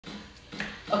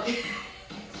Okay.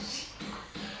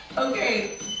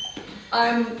 Okay.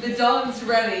 The dog's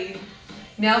ready.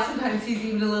 Now sometimes he's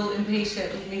even a little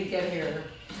impatient with me to get here.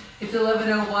 It's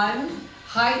 11:01.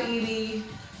 Hi, Edie.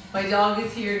 My dog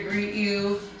is here to greet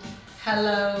you.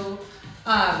 Hello.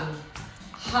 Hi.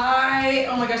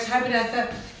 Oh my gosh. Hi,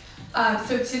 Vanessa.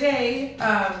 So today,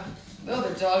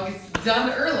 the dog is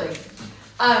done early.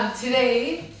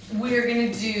 Today we're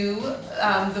gonna do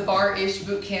the Barre-ish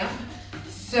Bootcamp.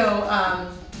 So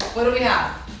what do we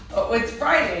have? Oh, it's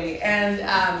Friday, and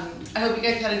I hope you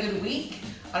guys had a good week.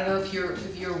 I don't know if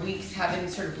your weeks have any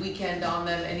sort of weekend on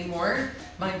them anymore.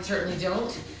 Mine certainly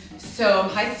don't. So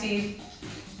hi, Steve.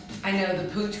 I know the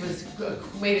pooch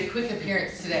made a quick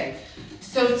appearance today.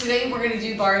 So today we're going to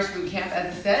do Barre-ish Bootcamp,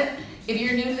 as I said. If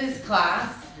you're new to this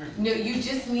class, you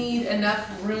just need enough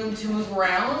room to move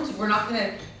around. We're not going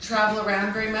to travel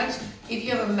around very much. If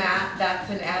you have a mat, that's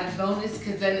an added bonus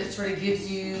because then it sort of gives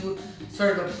you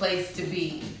sort of a place to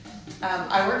be.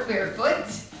 I work barefoot.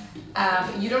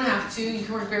 You don't have to. You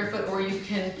can work barefoot or you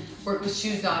can work with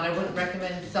shoes on. I wouldn't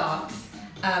recommend socks.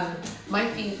 My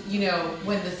feet,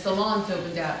 when the salons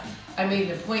opened up, I made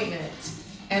an appointment.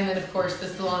 And then of course the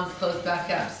salons closed back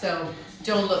up. So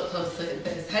don't look closely at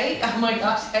this. Hey, oh my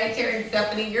gosh, hey Terry and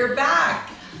Stephanie, you're back.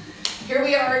 Here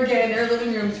we are again in our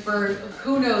living rooms for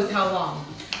who knows how long.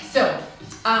 So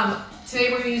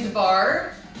today we're gonna use a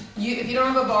bar. If you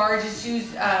don't have a bar, just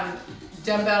use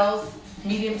dumbbells,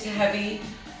 medium to heavy.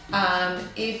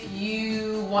 If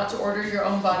you want to order your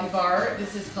own body bar,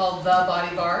 this is called the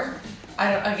Body Bar.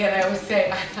 I always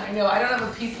say, I know I don't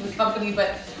have a piece of the company,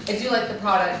 but I do like the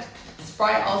product.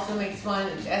 Spry also makes one,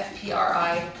 it's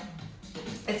SPRI.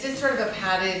 It's just sort of a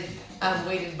padded,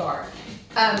 weighted bar.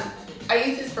 I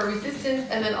use this for resistance,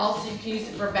 and then also you can use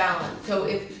it for balance. So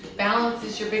if balance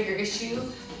is your bigger issue,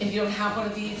 and you don't have one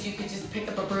of these, you could just pick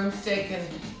up a broomstick and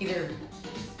either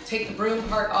take the broom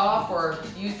part off or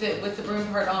use it with the broom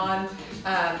part on.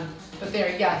 But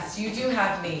there, yes, you do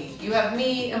have me. You have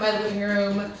me in my living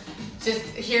room, just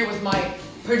here with my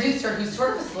producer, who's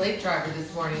sort of a slave driver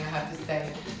this morning, I have to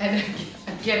say. And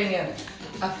I'm getting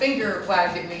a finger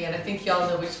wagged at me, and I think y'all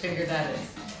know which finger that is.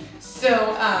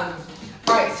 So,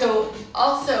 all right, so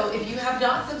also, if you have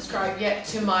not subscribed yet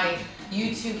to my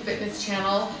YouTube fitness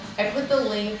channel, I put the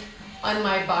link on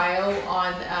my bio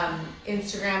on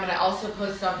Instagram, and I also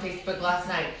posted on Facebook last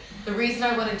night. The reason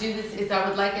I want to do this is I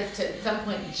would like us to at some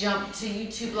point jump to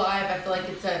YouTube Live. I feel like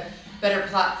it's a better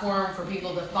platform for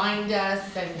people to find us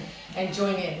and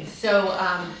join in. So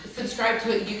subscribe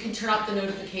to it. You can turn off the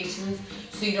notifications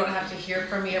so you don't have to hear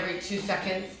from me every 2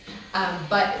 seconds.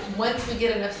 But once we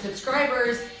get enough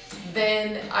subscribers,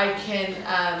 then I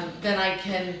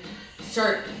can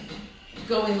start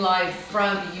going live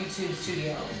from the YouTube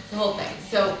studio, the whole thing.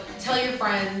 So tell your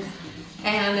friends.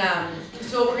 And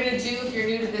so what we're gonna do, if you're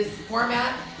new to this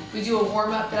format, we do a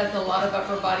warm-up that has a lot of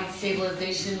upper body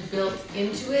stabilization built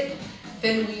into it.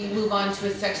 Then we move on to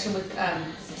a section with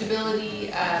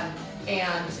stability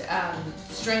and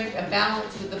strength and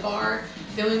balance with the bar.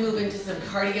 Then we move into some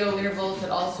cardio intervals that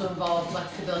also involve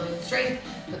flexibility and strength,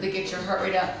 but they get your heart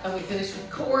rate up. And we finish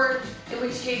with core, in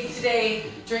which case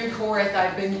today, during core, as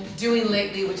I've been doing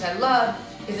lately, which I love,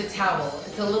 is a towel.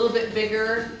 It's a little bit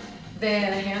bigger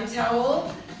than a hand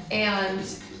towel and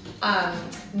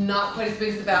not quite as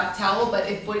big as a bath towel, but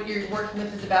if what you're working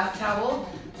with is a bath towel,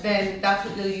 then that's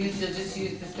what you'll use. You'll just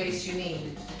use the space you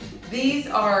need. These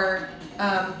are,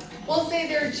 we'll say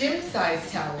they're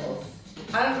gym-sized towels.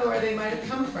 I don't know where they might have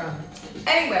come from.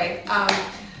 Anyway,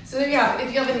 so there you have it.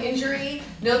 If you have an injury,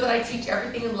 know that I teach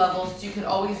everything in levels, so you can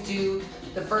always do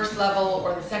the first level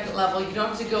or the second level. You don't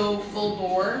have to go full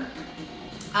bore.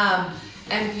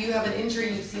 And if you have an injury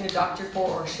you've seen a doctor for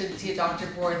or should see a doctor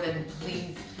for, then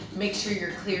please make sure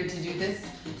you're cleared to do this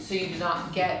so you do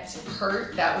not get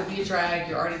hurt. That would be a drag.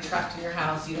 You're already trapped in your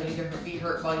house. You don't need to be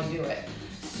hurt while you do it.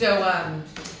 So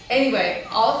anyway,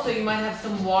 also you might have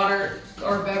some water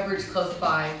or beverage close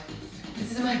by.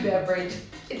 This is my beverage.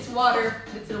 It's water.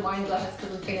 It's in a wine glass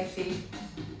because I'm fancy.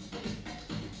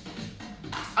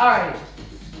 All right,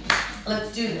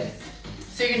 let's do this.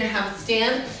 So you're gonna have a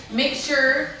stand. Make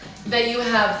sure that you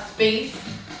have space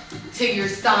to your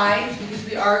side because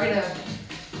we are gonna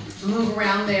move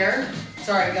around there.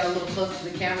 Sorry, I got a little close to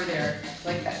the camera there.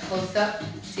 Like that close up,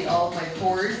 see all of my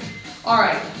pores. All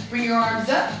right, bring your arms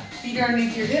up, feet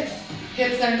underneath your hips,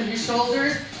 hips under your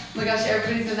shoulders. Oh my gosh,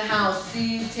 everybody's in the house.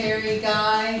 See, Terry,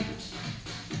 Guy,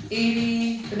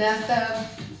 Edie, Vanessa.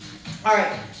 All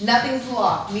right, nothing's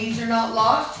locked. Knees are not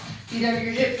locked. Feet under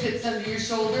your hips, hips under your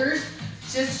shoulders.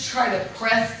 Just try to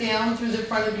press down through the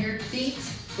front of your feet.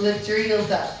 Lift your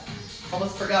heels up.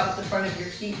 Almost forgot what the front of your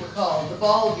feet were called, the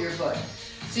ball of your foot.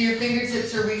 So your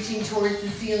fingertips are reaching towards the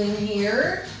ceiling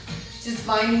here. Just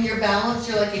finding your balance.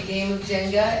 You're like a game of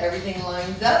Jenga. Everything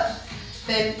lines up.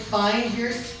 Then find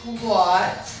your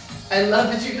squat. I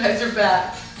love that you guys are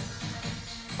back.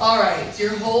 All right, so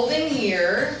you're holding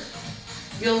here.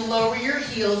 You'll lower your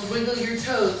heels, wiggle your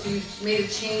toes. So you've made a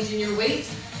change in your weight.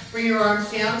 Bring your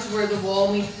arms down to where the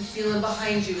wall meets the ceiling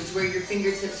behind you is where your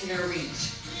fingertips are gonna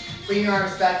reach. Bring your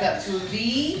arms back up to a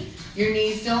V. Your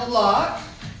knees don't lock.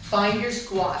 Find your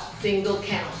squat, single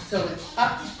count. So it's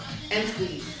up and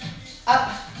squeeze,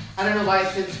 up. I don't know why I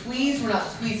said squeeze. We're not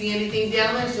squeezing anything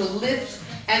down there. So lift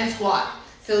and squat.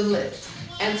 So lift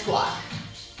and squat.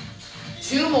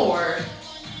 2 more.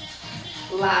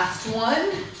 Last one.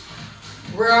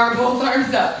 Where are both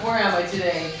arms up? Where am I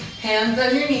today? Hands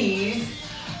on your knees.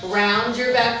 Round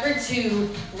your back for 2.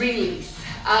 Release.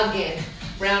 Again.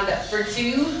 Round up for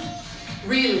 2.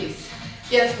 Release.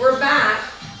 Yes, we're back,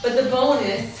 but the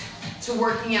bonus to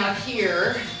working out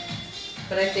here,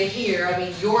 but I say here, I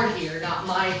mean your here, not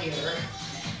my here.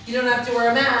 You don't have to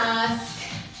wear a mask.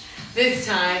 This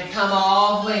time, come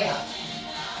all the way up.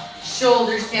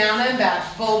 Shoulders down and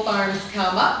back. Both arms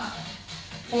come up.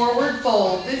 Forward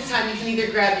fold. This time you can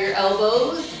either grab your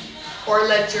elbows or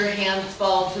let your hands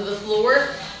fall to the floor,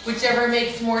 whichever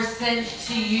makes more sense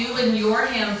to you and your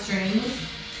hamstrings.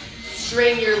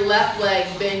 Straighten your left leg,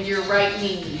 bend your right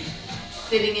knee,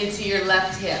 sitting into your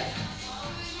left hip.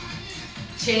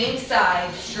 Change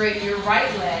sides, straighten your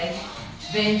right leg,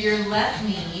 bend your left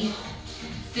knee,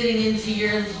 sitting into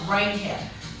your right hip.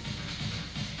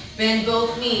 Bend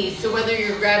both knees, so whether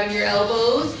you're grabbing your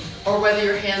elbows or whether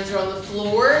your hands are on the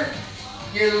floor,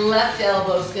 your left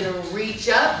elbow is going to reach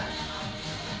up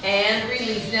and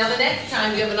release. Now the next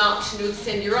time you have an option to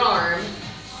extend your arm,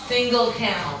 single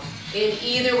count in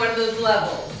either one of those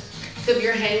levels. So if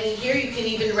you're hanging here, you can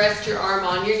even rest your arm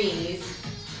on your knees.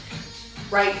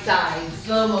 Right side,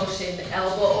 slow motion,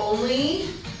 elbow only.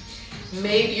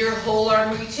 Maybe your whole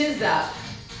arm reaches up.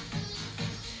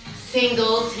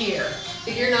 Singles here.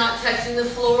 If you're not touching the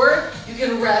floor, you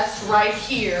can rest right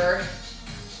here.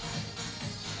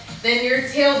 Then your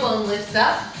tailbone lifts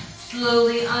up.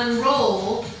 Slowly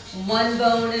unroll, one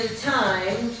bone at a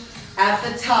time. At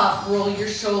the top, roll your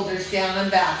shoulders down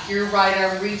and back. Your right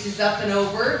arm reaches up and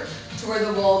over to where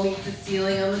the wall meets the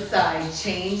ceiling on the side.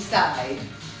 Change side.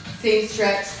 Same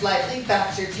stretch, slightly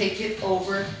faster. Take it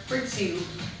over for 2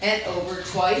 and over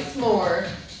twice more.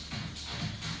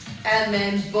 And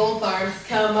then both arms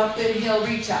come up and heel,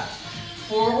 reach up.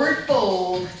 Forward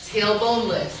fold, tailbone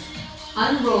lifts.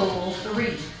 Unroll,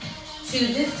 3,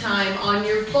 2. This time on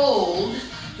your fold,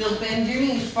 you'll bend your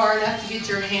knees far enough to get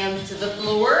your hands to the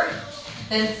floor.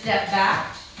 Then step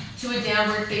back to a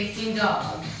downward facing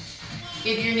dog.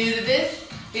 If you're new to this,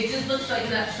 it just looks like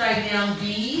an upside down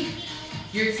V.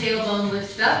 Your tailbone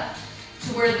lifts up to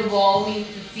where the wall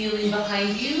meets the ceiling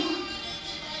behind you.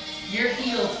 Your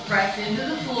heels press into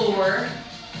the floor.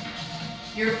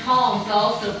 Your palms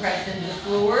also press into the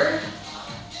floor.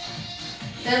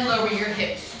 Then lower your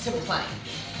hips to plank.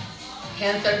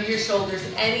 Hands under your shoulders.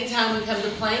 Anytime we come to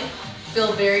plank,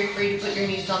 feel very free to put your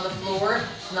knees on the floor.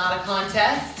 It's not a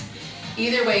contest.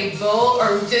 Either way, both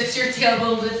or just your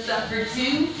tailbone lifts up for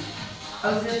 2.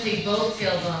 I was going to say both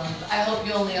tailbones. I hope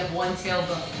you only have one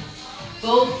tailbone.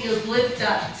 Both heels lift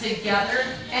up together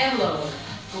and lower.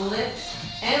 Lift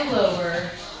and lower.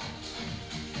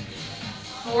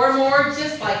 4 more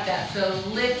just like that. So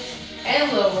lift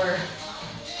and lower.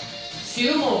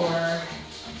 2 more.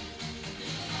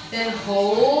 Then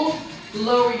hold,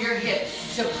 lower your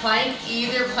hips to plank.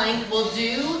 Either plank will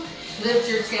do. Lift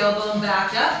your tailbone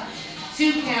back up.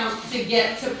 2 counts to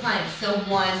get to plank. So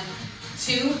 1,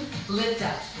 2, lift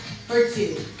up for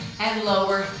 2. And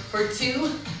lower for 2,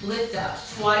 lift up.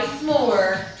 Twice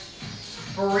more.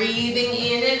 Breathing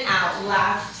in and out.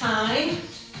 Last time.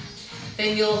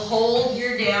 Then you'll hold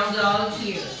your down dog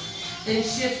here. Then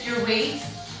shift your weight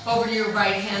over to your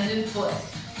right hand and foot.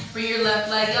 Bring your left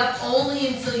leg up only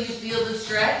until you feel the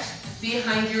stretch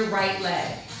behind your right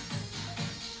leg.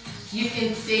 You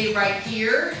can stay right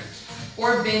here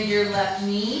or bend your left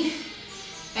knee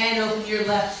and open your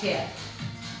left hip.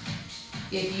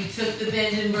 If you took the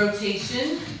bend and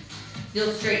rotation,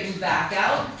 you'll straighten back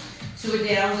out to a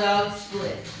down dog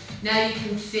split. Now you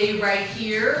can stay right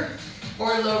here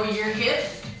or lower your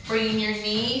hips, bringing your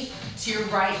knee to your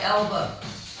right elbow.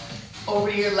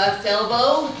 Over to your left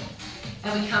elbow,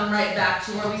 and we come right back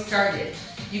to where we started.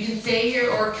 You can stay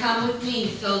here or come with me.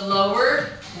 So lower,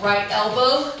 right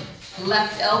elbow,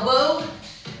 left elbow,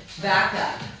 back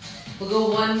up. We'll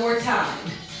go one more time.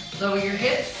 Lower your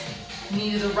hips,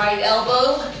 knee to the right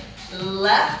elbow,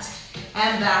 left,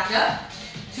 and back up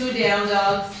to a down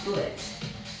dog split.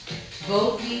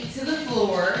 Both feet to the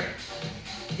floor,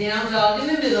 down dog in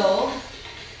the middle.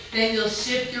 Then you'll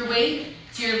shift your weight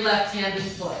to your left-handed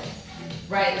foot.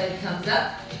 Right leg comes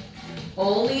up,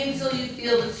 only until you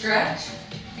feel the stretch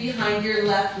behind your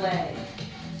left leg.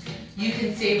 You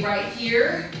can stay right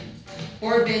here,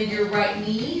 or bend your right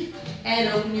knee and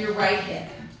open your right hip.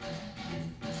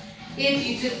 If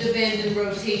you took the bend and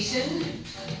rotation,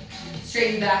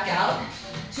 straighten back out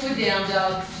to a down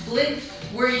dog split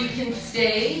where you can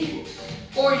stay,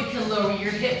 or you can lower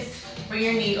your hips, bring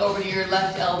your knee over to your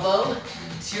left elbow,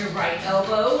 to your right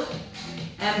elbow,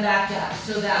 and back up.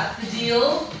 So that's the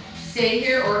deal. Stay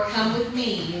here or come with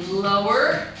me.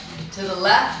 Lower to the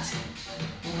left,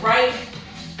 right,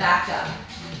 back up.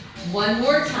 One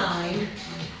more time.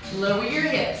 Lower your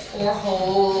hips or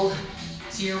hold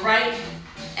to your right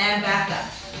and back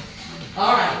up.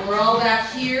 All right, we're all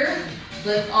back here.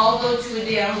 Let's all go to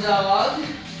a down dog.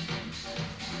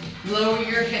 Lower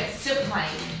your hips to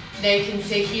plank. Now you can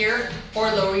stay here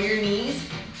or lower your knees.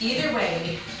 Either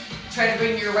way, try to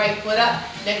bring your right foot up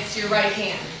next to your right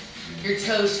hand. Your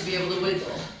toes should be able to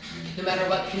wiggle, no matter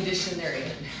what condition they're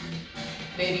in.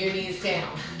 Maybe your knee's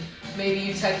down. Maybe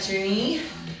you touch your knee.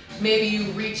 Maybe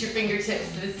you reach your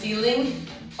fingertips to the ceiling.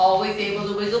 Always able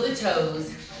to wiggle the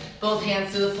toes. Both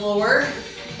hands to the floor.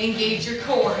 Engage your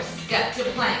core. Step to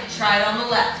plank. Try it on the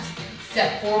left.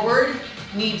 Step forward.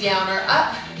 Knee down or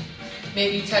up.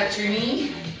 Maybe you touch your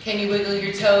knee. Can you wiggle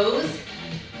your toes?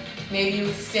 Maybe you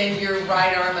extend your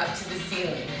right arm up to the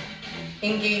ceiling.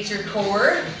 Engage your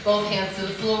core, both hands to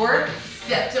the floor,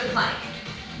 step to plank.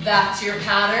 That's your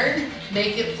pattern.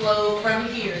 Make it flow from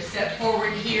here. Step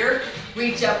forward here,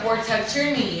 reach up or touch your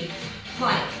knee,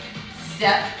 plank,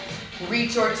 step,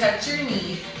 reach or touch your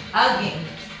knee, again,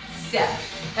 step.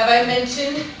 Have I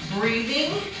mentioned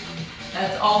breathing?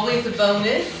 That's always a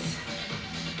bonus.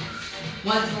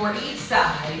 Once more each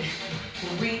side,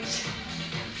 reach.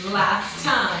 Last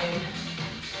time,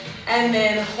 and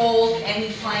then hold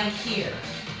any plank here.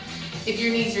 If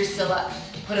your knees are still up,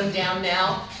 put them down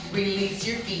now. Release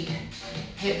your feet,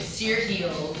 hips to your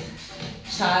heels.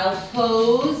 Child's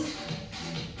pose,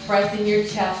 pressing your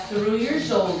chest through your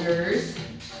shoulders.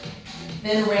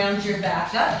 Then round your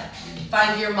back up.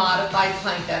 Find your modified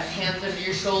plank. That's hands under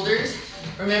your shoulders.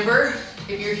 Remember,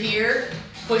 if you're here,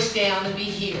 push down and be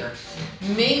here.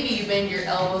 Maybe you bend your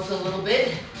elbows a little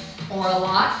bit, or a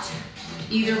lot.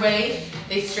 Either way,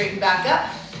 they straighten back up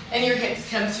and your hips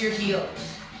come to your heels.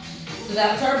 So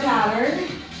that's our pattern.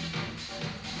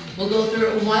 We'll go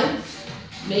through it once,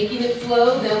 making it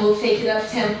flow, then we'll take it up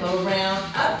tempo.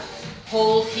 Round up,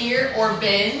 hold here or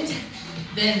bend,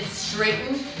 then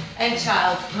straighten and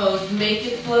child's pose. Make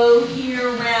it flow here,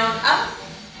 round up,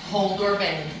 hold or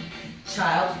bend.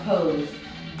 Child's pose,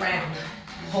 round,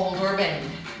 hold or bend.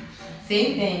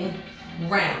 Same thing,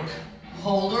 round,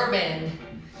 hold or bend.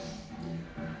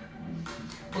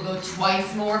 We'll go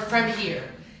twice more from here.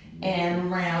 And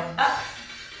round up,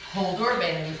 hold or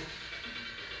bend.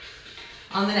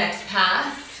 On the next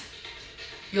pass,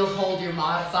 you'll hold your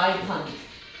modified plank.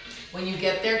 When you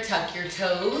get there, tuck your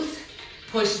toes,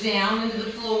 push down into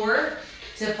the floor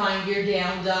to find your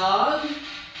down dog.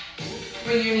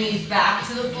 Bring your knees back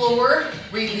to the floor,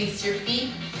 release your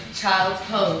feet, child's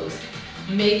pose.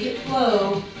 Make it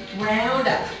flow, round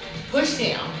up. Push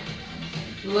down,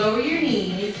 lower your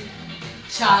knees,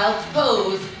 child's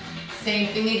pose, same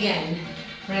thing again.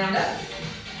 Round up,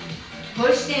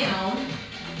 push down,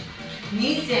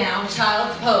 knees down,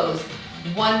 child's pose.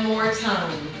 One more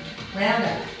time. Round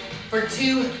up. For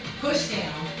 2, push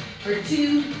down. For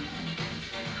 2,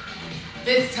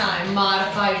 this time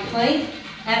modified plank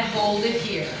and hold it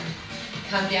here.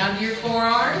 Come down to your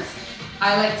forearms.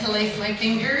 I like to lace my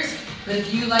fingers, but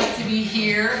if you like to be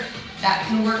here, that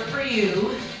can work for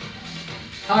you.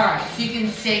 All right, so you can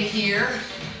stay here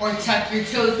or tuck your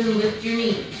toes and lift your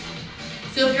knees.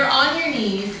 So if you're on your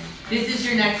knees, this is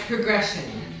your next progression.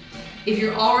 If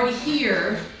you're already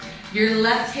here, your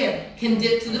left hip can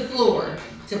dip to the floor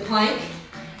to plank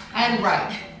and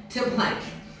right to plank.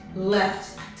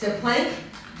 Left to plank,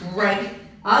 right,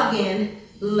 again,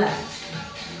 left.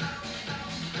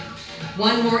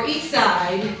 One more each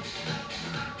side.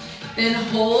 Then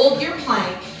hold your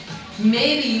plank.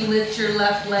 Maybe you lift your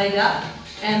left leg up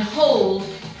and hold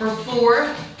for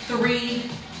 4, 3,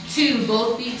 2.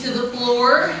 Both feet to the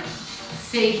floor.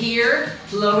 Stay here.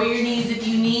 Lower your knees if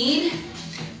you need.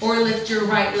 Or lift your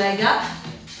right leg up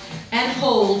and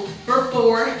hold for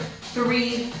 4,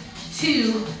 3,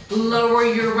 2. Lower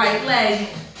your right leg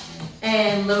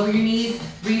and lower your knees.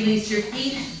 Release your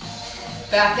feet.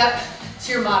 Back up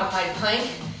to your modified plank.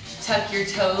 Tuck your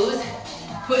toes,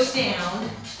 push down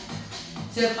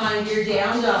to find your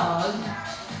down dog.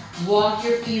 Walk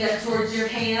your feet up towards your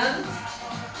hands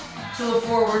to a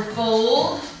forward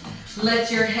fold.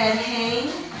 Let your head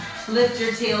hang. Lift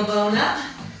your tailbone up.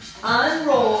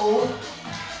 Unroll.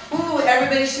 Ooh,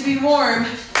 everybody should be warm.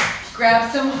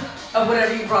 Grab some of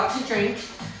whatever you brought to drink.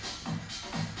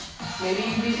 Maybe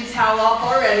you need a towel off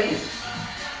already.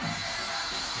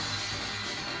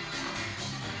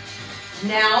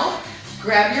 Now,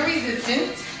 grab your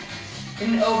resistance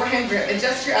in an overhand grip.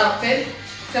 Adjust your outfit.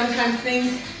 Sometimes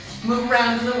things move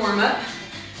around in the warm-up.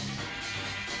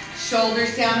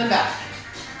 Shoulders down and back.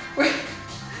 Wait,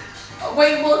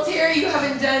 well, Terry, you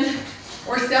haven't done,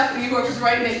 or Stephanie, whoever's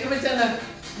writing it, you haven't done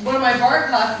one of my bar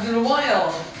classes in a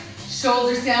while.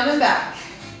 Shoulders down and back.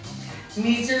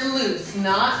 Knees are loose,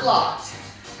 not locked.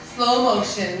 Slow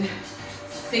motion.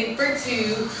 Sink for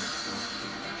 2.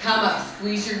 Come up,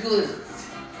 squeeze your glutes.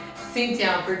 Sink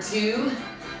down for 2.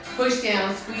 Push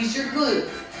down, squeeze your glutes.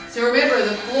 So remember,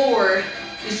 the floor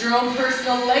is your own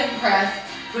personal leg press.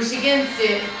 Push against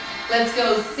it. Let's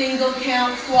go. Single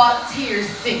count squats here.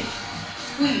 Sink.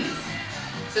 Squeeze.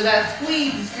 So that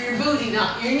squeeze is for your booty,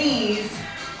 not your knees.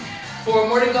 4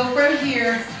 more to go from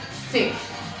here. Sink.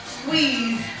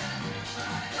 Squeeze.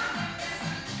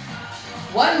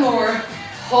 1 more.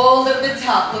 Hold at the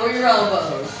top. Lower your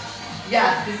elbows.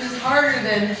 Yes, this is harder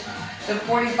than the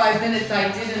 45 minutes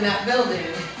I did in that building.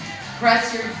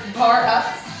 Press your bar up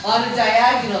on a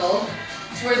diagonal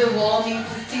to where the wall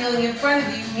meets the ceiling in front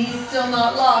of you. Knees still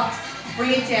not locked.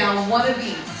 Bring it down, 1 of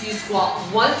each. So you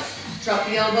squat once, drop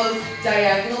the elbows,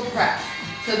 diagonal press.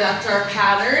 So that's our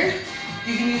pattern.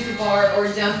 You can use a bar or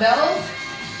dumbbells.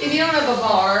 If you don't have a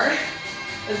bar,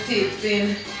 let's see, it's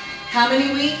been how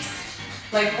many weeks?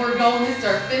 Like we're going, this is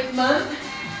our 5th month.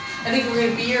 I think we're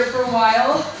gonna be here for a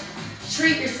while.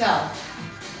 Treat yourself.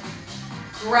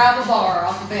 Grab a bar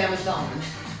off of Amazon.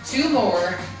 2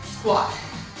 more, squat,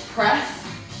 press.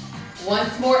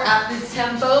 Once more at this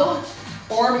tempo,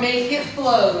 or make it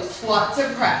flow, squat to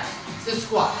press. So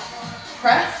squat,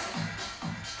 press,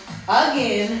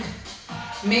 again.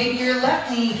 Maybe your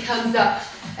left knee comes up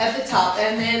at the top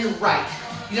and then right.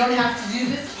 You don't have to do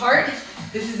this part,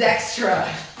 this is extra.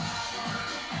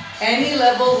 Any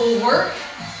level will work.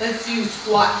 Let's do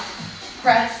squat,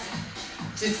 press,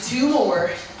 just 2 more.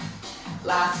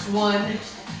 Last one,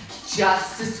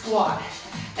 just a squat.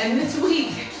 And this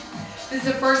week, this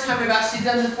is the first time I've actually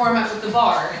done the format with the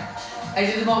bar. I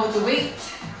did the one with the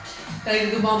weights, then I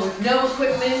did the one with no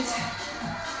equipment.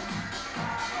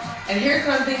 And here's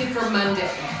what I'm thinking for Monday.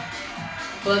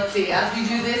 But let's see, as we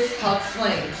do this, I'll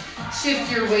explain.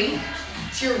 Shift your weight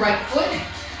to your right foot,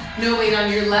 no weight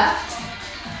on your left.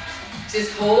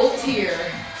 Just hold here.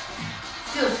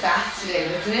 Feels fast today,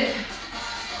 doesn't it?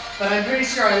 But I'm pretty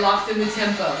sure I locked in the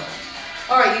tempo.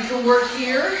 All right, you can work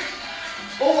here,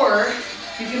 or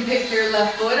you can pick your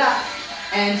left foot up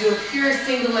and do a pure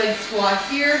single leg squat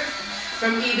here.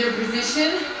 From either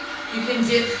position, you can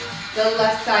dip the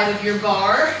left side of your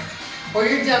bar or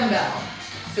your dumbbell.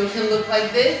 So it can look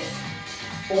like this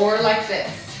or like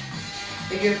this.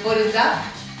 If your foot is up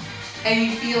and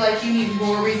you feel like you need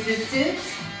more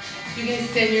resistance, you can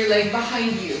extend your leg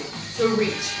behind you. So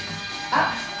reach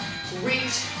up,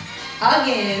 reach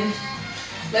again.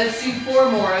 Let's do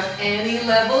 4 more of any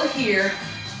level here.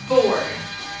 4,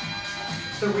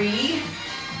 3,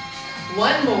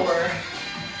 1 more.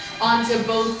 Onto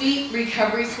both feet,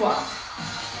 recovery squats.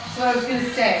 So what I was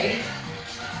gonna say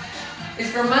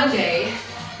is for Monday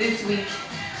this week,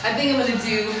 I think I'm gonna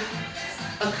do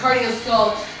a cardio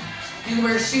sculpt. You can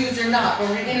wear shoes or not, but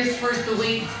we're gonna intersperse the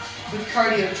weights with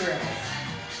cardio drills.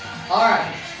 All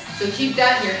right, so keep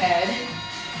that in your head.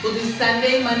 We'll do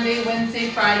Sunday, Monday, Wednesday,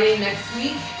 Friday next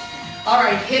week. All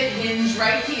right, hip hinge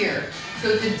right here. So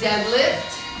it's a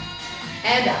deadlift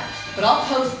and up. But I'll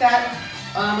post that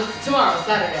tomorrow,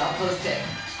 Saturday, I'll post it.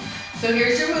 So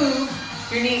here's your move.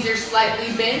 Your knees are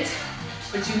slightly bent,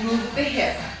 but you move the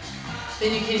hip.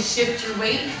 Then you can shift your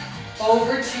weight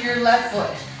over to your left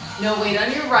foot. No weight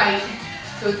on your right.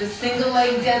 So it's a single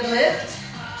leg deadlift.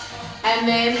 And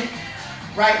then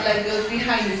right leg goes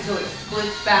behind you, so it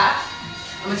splits back.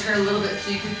 I'm gonna turn a little bit so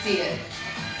you can see it.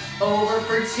 Over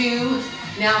for 2.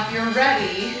 Now if you're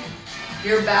ready,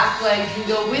 your back leg can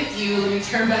go with you. Let me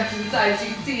turn back to the side so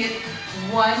you can see it.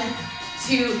 1,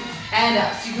 2, and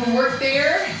up. So you can work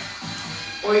there,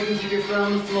 or you can keep your foot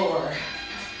on the floor.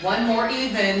 1 more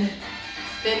even.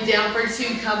 Then down for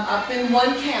 2, come up in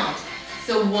 1 count.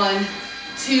 So 1,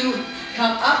 2,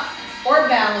 come up or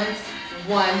balance.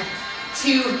 1,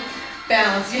 2,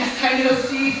 balance. Yes, I know,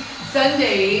 see,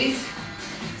 Sundays,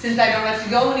 since I don't have to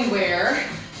go anywhere,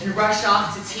 and rush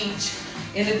off to teach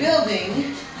in a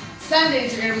building,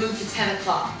 Sundays are gonna move to 10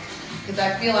 o'clock because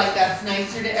I feel like that's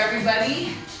nicer to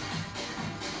everybody,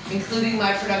 including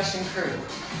my production crew.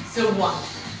 So 1,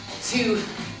 2,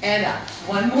 and up.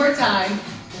 One more time.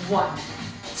 1,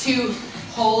 2,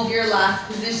 hold your last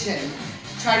position.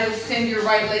 Try to extend your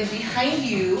right leg behind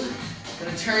you. I'm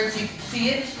gonna turn so you can see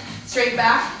it. Straight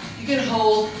back, you can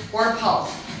hold or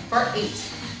pulse for 8,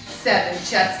 7,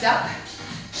 chest up,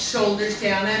 shoulders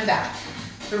down and back.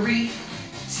 3,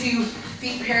 2,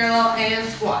 feet parallel and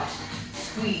squat.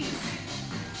 Squeeze.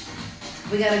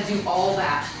 We gotta do all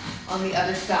that on the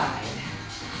other side.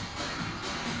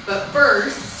 But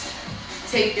first,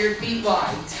 take your feet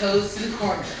wide, toes to the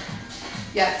corner.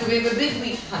 Yeah, so we have a big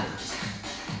leap plank.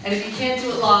 And if you can't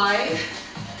do it live,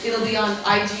 it'll be on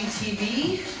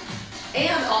IGTV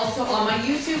and also on my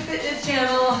YouTube fitness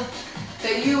channel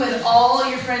that you and all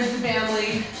your friends and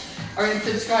family are going to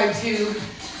subscribe to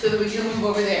so that we can move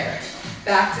over there.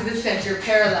 Back to the center,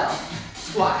 parallel,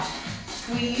 squat,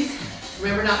 squeeze.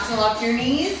 Remember not to lock your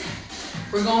knees.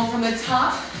 We're going from the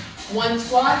top, 1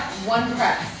 squat, 1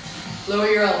 press. Lower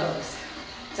your elbows,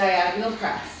 diagonal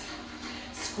press,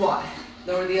 squat.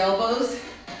 Lower the elbows,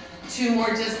 2 more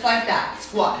just like that,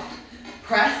 squat,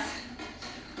 press.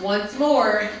 Once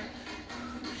more.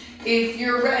 If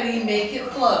you're ready, make it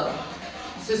flow.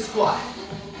 So squat,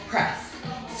 press,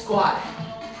 squat,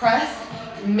 press.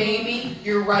 Maybe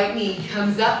your right knee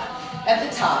comes up at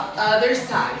the top, other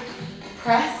side.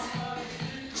 Press,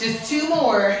 just 2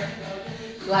 more.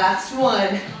 Last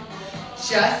one,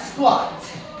 just squat,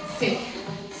 sink,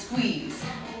 squeeze.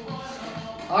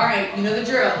 All right, you know the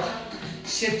drill.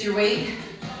 Shift your weight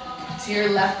to your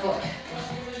left foot.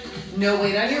 No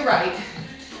weight on your right.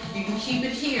 You can keep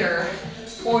it here,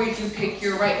 or you can pick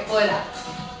your right foot up.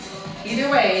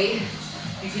 Either way,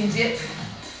 you can dip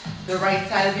the right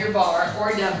side of your bar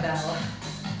or dumbbell.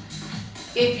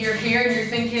 If you're here and you're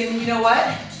thinking, you know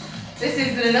what, this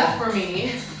isn't enough for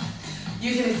me,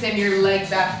 you can extend your leg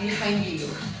back behind you.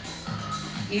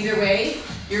 Either way,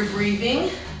 you're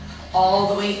breathing all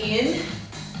the way in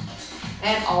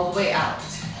and all the way out.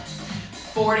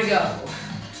 4 to go.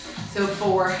 So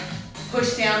 4,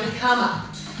 push down to come up.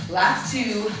 Last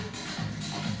 2,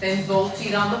 then both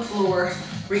feet on the floor,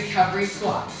 recovery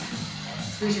squats.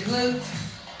 Squeeze your glutes.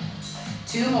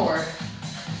 2 more.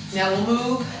 Now we'll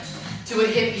move to a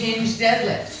hip hinge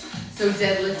deadlift. So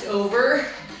deadlift over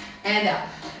and up.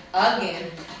 Again,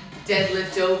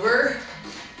 deadlift over.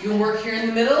 You can work here in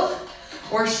the middle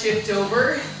or shift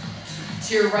over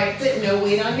to your right foot, no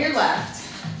weight on your left.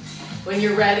 When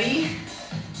you're ready,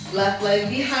 left leg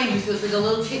behind you, so it's like a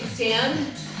little kickstand.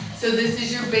 So this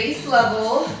is your base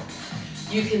level.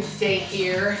 You can stay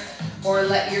here or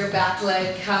let your back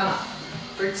leg come up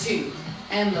for 2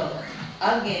 and lower.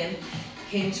 Again,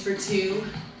 hinge for 2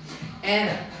 and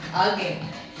up. Again,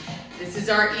 this is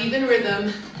our even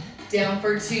rhythm. Down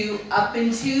for 2, up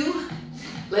and 2.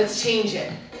 Let's change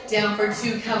it. Down for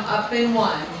 2, come up in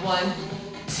 1. 1,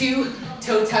 2,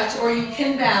 toe touch or you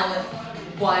can balance.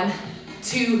 1,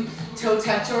 2, toe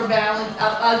touch or balance,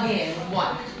 up again.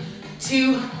 1,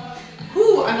 2,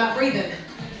 whoo, I'm not breathing.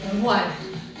 1,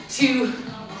 2,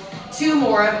 2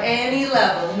 more of any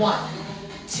level. 1,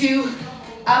 2,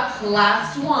 up,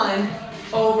 last one,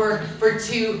 over for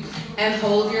 2, and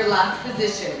hold your last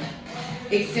position.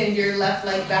 Extend your left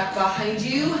leg back behind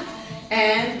you,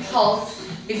 and pulse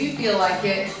if you feel like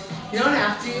it. You don't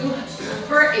have to.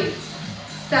 For 8,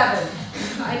 7,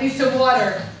 I need some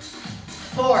water.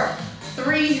 4,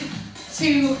 3,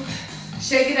 2,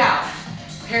 shake it out.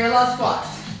 Parallel squats.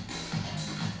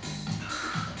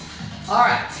 All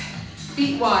right,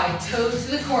 feet wide, toes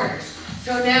to the corners.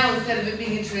 So now instead of it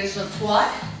being a traditional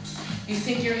squat, you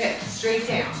sink your hips straight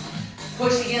down.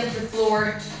 Push against the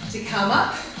floor to come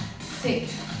up, sink,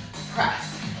 press.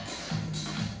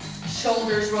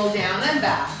 Shoulders roll down and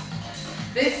back.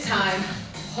 This time,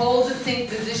 hold the sink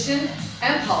position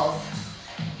and pulse.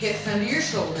 Hips under your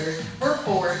shoulders for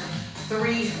 4,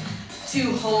 3,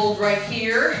 2, hold right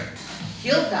here.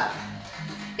 Heels up,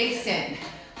 extend,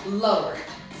 lower,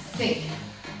 sink,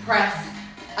 press,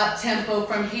 up tempo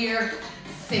from here,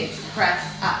 sink, press,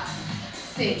 up,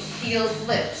 sink, heels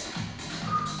lift.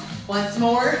 Once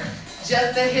more,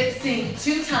 just the hip sink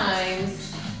 2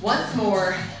 times. Once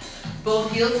more,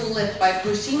 both heels lift by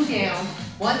pushing down.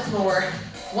 Once more,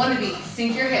 one of each,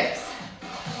 sink your hips,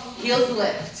 heels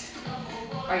lift.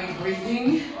 Are you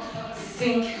breathing?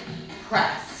 Sink,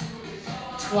 press.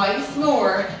 Twice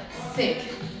more, sink,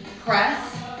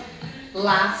 press.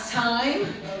 Last time.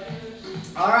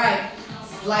 All right,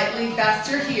 slightly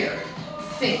faster here.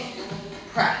 Sink,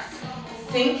 press,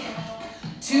 sink.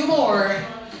 2 more.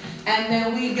 And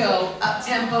then we go up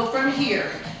tempo from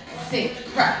here. Sink,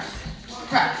 press,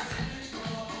 press.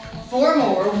 4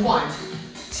 more. 1,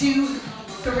 2,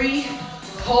 3.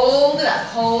 Hold it up.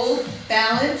 Hold,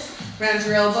 balance, round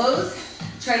your elbows.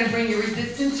 Try to bring your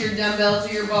resistance, your dumbbells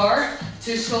or your bar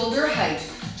to shoulder height.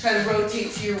 Try to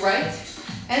rotate to your right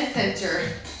and center.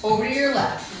 Over to your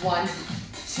left. 1,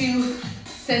 2,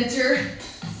 center.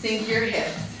 Sink your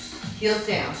hips. Heels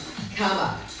down. Come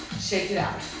up. Shake it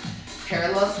out.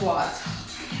 Parallel squats.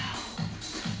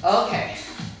 Okay.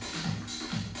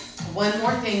 One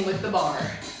more thing with the bar.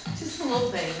 Just a little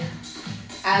thing.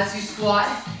 As you squat,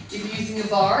 if you're using a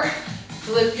bar,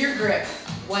 flip your grip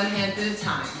one hand at a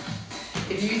time.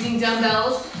 If you're using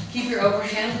dumbbells, keep your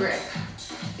overhand grip.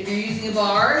 If you're using a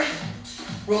bar,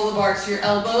 roll the bar to your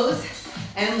elbows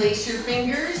and lace your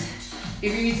fingers.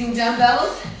 If you're using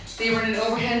dumbbells, they were in an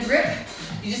overhand grip,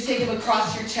 you just take them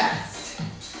across your chest.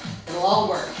 It'll all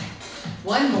work.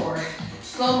 One more.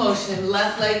 Slow motion,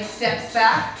 left leg steps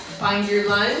back, find your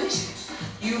lunge.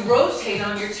 You rotate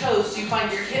on your toes, so you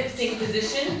find your hip sink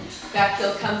position, back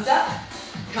heel comes up,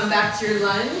 come back to your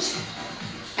lunge,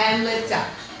 and lift up.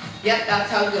 Yep, that's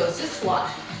how it goes, just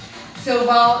squat. So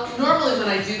while normally when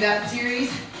I do that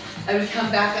series, I would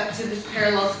come back up to this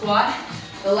parallel squat,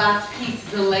 the last piece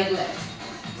is a leg lift.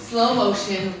 Slow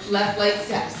motion, left leg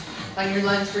steps. Find your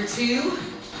lunge for 2,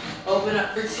 open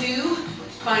up for 2,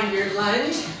 find your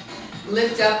lunge,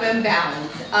 lift up and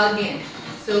balance. Again,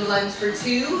 so lunge for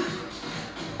 2,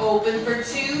 open for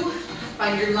 2,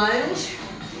 find your lunge.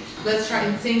 Let's try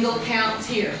in single counts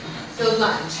here. So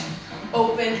lunge,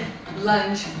 open,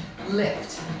 lunge,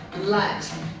 lift, lunge.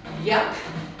 Yep,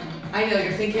 I know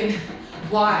you're thinking,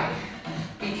 why?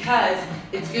 Because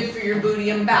it's good for your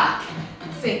booty and back.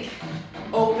 Sink,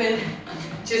 open,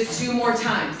 just 2 more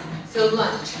times. So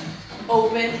lunge,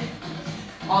 open.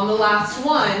 On the last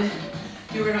one,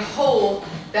 you're gonna hold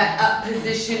that up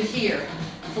position here.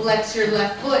 Flex your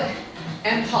left foot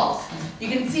and pulse. You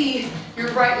can see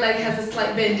your right leg has a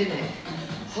slight bend in it.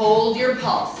 Hold your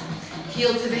pulse.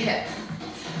 Heel to the hip.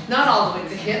 Not all the way to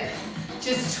the hip,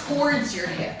 just towards your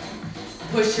hip.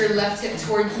 Push your left hip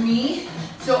towards me.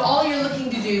 So all you're looking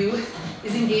to do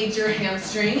is engage your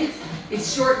hamstring.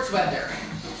 It's shorts weather.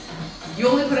 You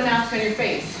only put a mask on your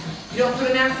face. You don't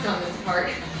put a mask on this part.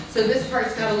 So this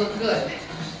part's gotta look good.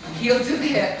 Heel to the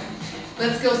hip.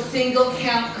 Let's go single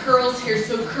count curls here.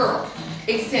 So curl,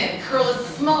 extend. Curl is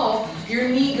small. Your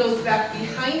knee goes back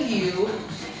behind you.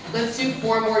 Let's do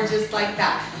 4 more just like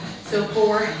that. So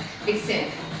 4,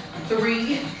 extend.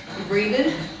 3, breathe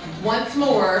in. Once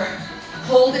more,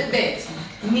 hold it bent.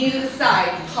 Knee to the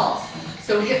side, pulse.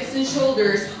 So hips and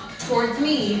shoulders towards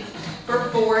me for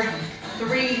 4,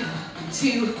 3,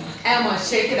 2, and 1.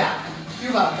 Shake it out.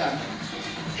 You're welcome.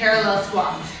 Parallel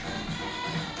squat.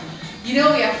 You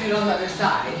know we have to do it on the other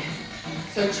side.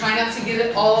 So try not to get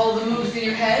it all the moves in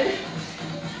your head.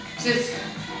 Just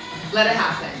let it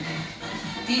happen.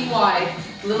 Feet wide,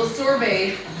 little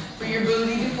sorbet for your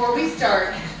booty before we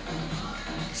start.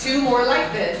 2 more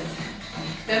like this,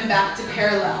 then back to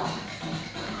parallel.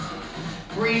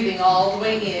 Breathing all the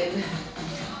way in,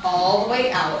 all the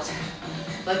way out.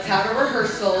 Let's have a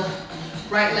rehearsal.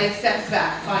 Right leg steps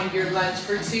back, find your lunge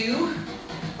for 2,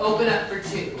 open up for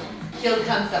 2. Heel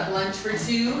comes up, lunge for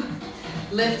 2,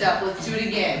 lift up, let's do it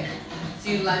again.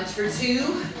 So you lunge for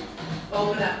 2,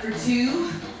 open up for 2,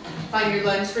 find your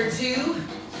lunge for 2,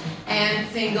 and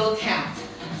single count.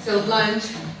 So lunge,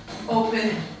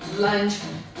 open, lunge,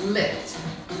 lift,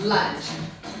 lunge,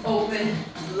 open,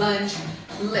 lunge,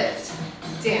 lift,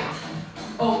 down,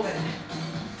 open.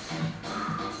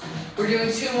 We're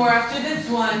doing 2 more after this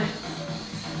one.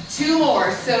 2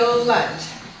 more, so lunge,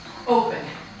 open,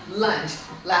 lunge,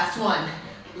 last one,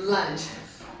 lunge,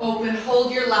 open,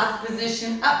 hold your last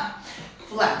position up,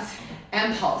 flex,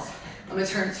 and pulse. I'm gonna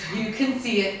turn so you can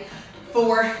see it.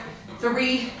 4,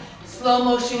 3, slow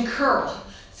motion curl.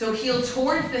 So heel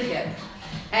towards the hip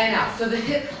and out. So the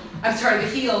hip, the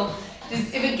heel,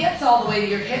 if it gets all the way to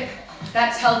your hip,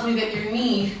 that tells me that your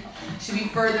knee should be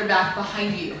further back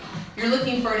behind you. You're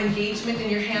looking for an engagement in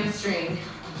your hamstring.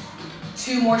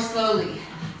 2 more slowly.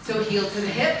 So heel to the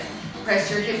hip,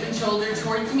 press your hip and shoulder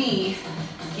towards me,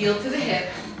 heel to the hip.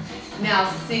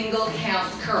 Now single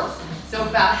count curls. So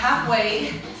about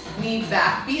halfway, knee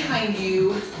back behind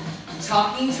you,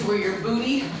 talking to where your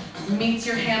booty meets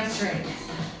your hamstring.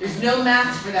 There's no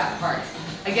mask for that part.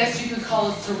 I guess you could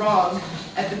call a sarong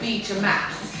at the beach a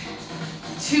mask.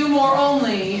 2 more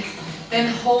only,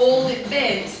 then hold it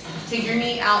bent. Take your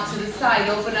knee out to the side,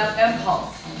 open up and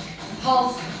pulse.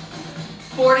 Pulse,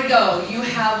 4 to go. You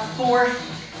have 4,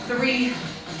 3,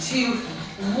 2,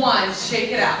 1.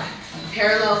 Shake it out.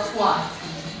 Parallel squats.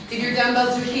 If your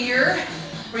dumbbells are here,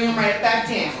 bring them right back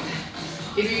down.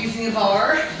 If you're using a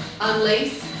bar,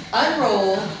 unlace,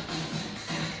 unroll,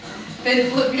 then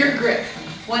flip your grip.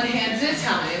 One hand at a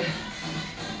time.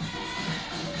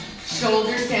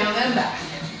 Shoulders down and back.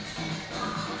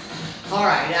 All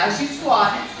right, as you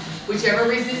squat, whichever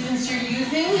resistance you're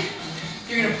using,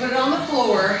 you're gonna put it on the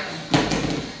floor,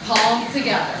 palms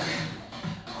together.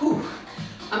 Whew.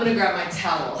 I'm gonna grab my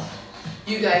towel.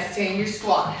 You guys stay in your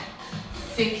squat.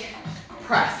 Sink,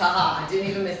 press. Aha, I didn't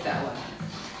even miss that one.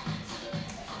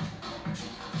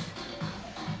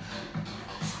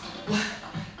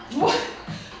 What?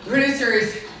 The producer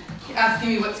is asking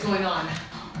me what's going on.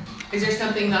 Is there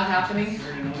something not happening?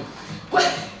 What?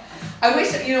 I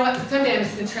wish, you know what, someday I'm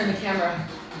just gonna turn the camera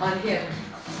on him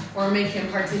or make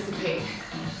him participate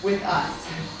with us.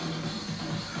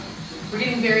 We're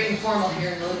getting very informal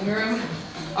here in the living room.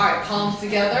 All right, palms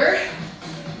together.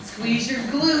 Squeeze your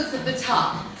glutes at the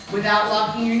top without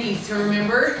locking your knees. So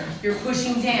remember, you're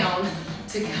pushing down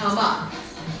to come up.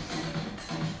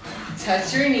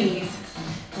 Touch your knees,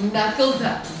 knuckles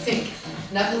up, sink,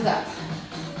 knuckles up.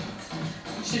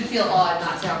 Should feel odd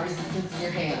not to have resistance in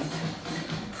your hands.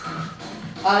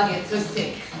 Again, so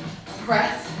sink,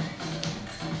 press.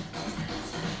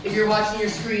 If you're watching your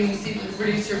screen, you see that the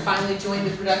producer finally joined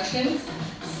the production.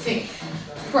 Sink,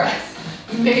 press.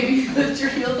 Maybe lift your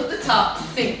heels at the top,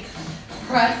 sink,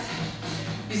 press.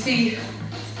 You see,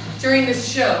 during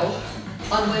this show,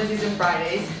 on Wednesdays and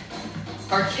Fridays,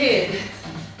 our kid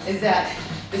is at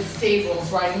the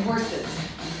stables riding horses.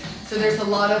 So there's a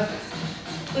lot of,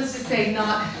 let's just say,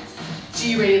 not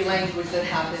G-rated language that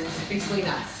happens between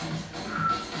us.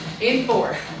 In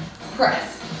 4,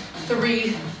 press,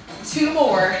 3, 2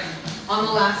 more. On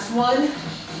the last one,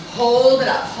 hold it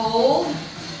up, hold.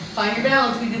 Find your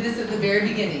balance. We did this at the very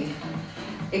beginning.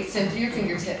 Extend through your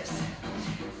fingertips.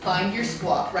 Find your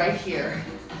squat right here.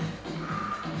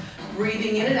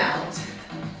 Breathing in and out.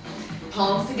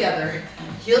 Palms together,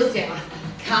 heels down.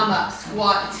 Come up,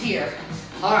 squats here.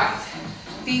 All right,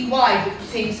 feet wide with the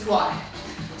same squat.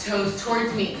 Toes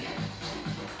towards me.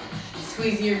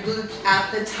 Squeezing your glutes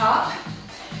at the top.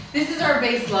 This is our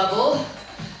base level.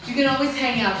 You can always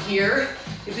hang out here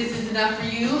if this is enough for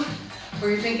you, or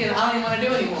you're thinking, I don't even want to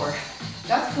do anymore.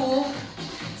 That's cool.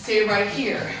 Stay right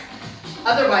here.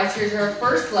 Otherwise, here's our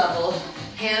first level.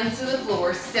 Hands to the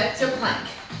floor, step to plank.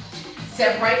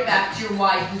 Step right back to your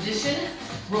wide position.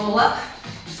 Roll up,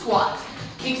 squat.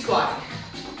 Keep squatting.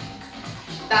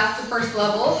 That's the first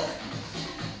level.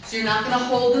 So you're not going to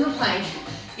hold in the plank,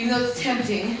 even though it's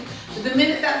tempting. But the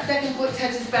minute that second foot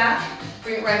touches back,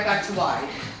 bring it right back to wide.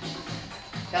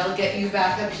 That'll get you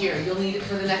back up here. You'll need it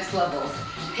for the next levels.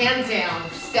 Hands down,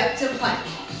 step to plank.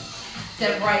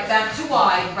 Step right back to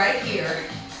wide, right here.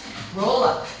 Roll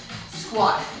up,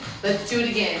 squat. Let's do it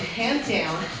again. Hands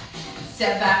down,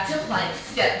 step back to plank,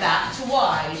 step back to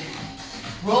wide.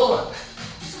 Roll up,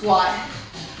 squat.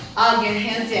 Again,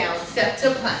 hands down, step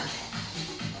to plank,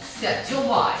 step to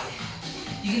wide.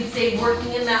 You can stay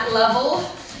working in that level,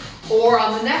 or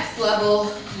on the next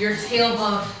level, your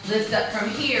tailbone lifts up from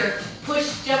here.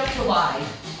 Push, jump to wide,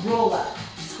 roll up,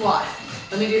 squat.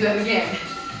 Let me do that again.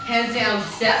 Hands down,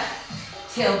 step,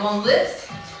 tailbone lifts,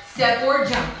 step or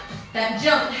jump. That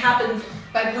jump happens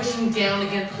by pushing down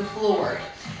against the floor.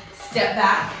 Step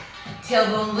back,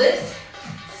 tailbone lifts,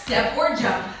 step or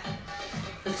jump.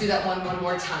 Let's do that one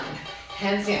more time.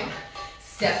 Hands down,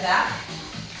 step back,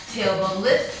 tailbone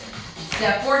lifts,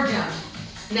 step or jump.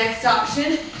 Next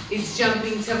option is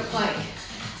jumping to plank.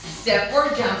 Step or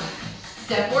jump,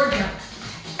 step or jump.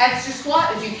 Extra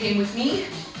squat if you came with me.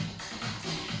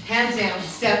 Hands down,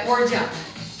 step or jump.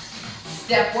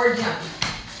 Step or jump.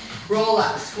 Roll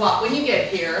up, squat when you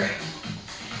get here.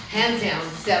 Hands down,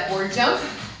 step or jump.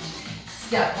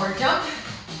 Step or jump.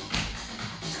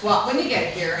 Squat when you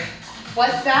get here.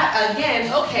 What's that?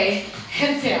 Again, okay,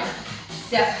 hands down,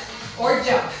 step or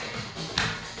jump.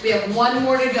 We have one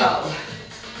more to go.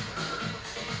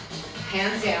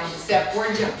 Hands down, step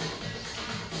or jump.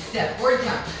 Step or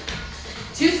jump.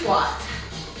 2 squats.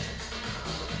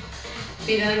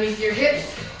 Feet underneath your hips.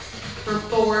 For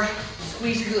 4,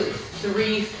 squeeze your glutes.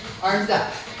 3, arms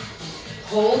up.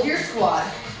 Hold your squat.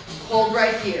 Hold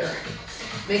right here.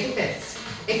 Make a fist.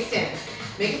 Extend.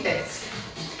 Make a fist.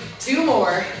 2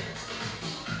 more.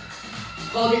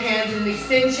 Hold your hands in the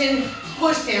extension.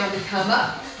 Push down to come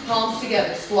up. Palms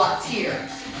together. Squats here.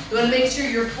 You want to make sure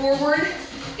you're forward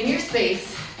in your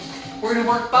space. We're going to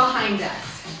work behind us.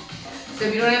 So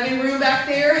if you don't have any room back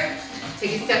there,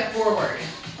 take a step forward.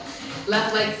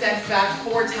 Left leg steps back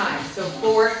 4 times. So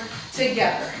 4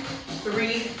 together,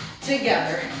 3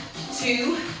 together,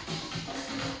 2,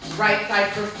 Right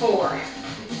side for 4.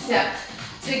 Step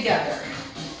together.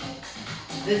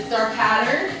 This is our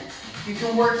pattern. You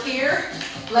can work here,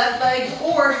 left leg,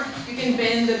 or you can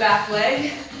bend the back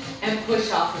leg and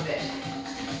push off of it.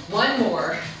 One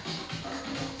more.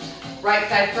 Right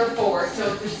side for 4.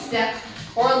 So it's a step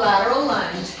or a lateral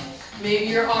lunge. Maybe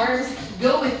your arms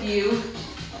go with you.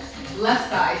 Left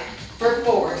side for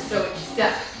 4. So it's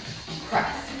step,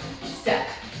 press, step.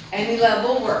 Any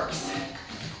level works.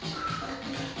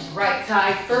 Right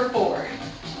side for 4.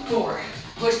 4.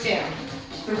 Push down.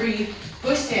 3.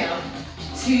 Push down.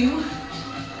 2.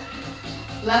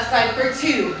 Left side for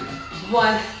 2.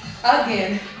 1.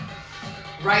 Again.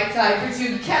 Right side for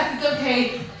 2. Cats, it's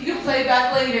okay. You can play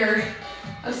back later.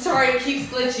 I'm sorry it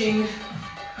keeps glitching.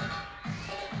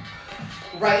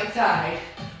 Right side.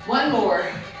 One more.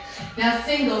 Now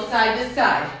single side to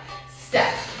side.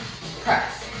 Step,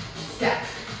 press, step,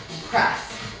 press.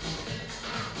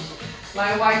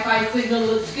 My Wi-Fi signal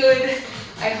looks good.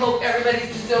 I hope everybody's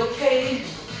is okay.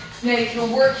 Now you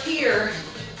can work here,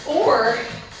 or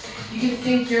you can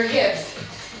sink your hips.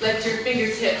 Let your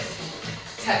fingertips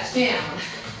touch down.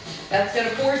 That's gonna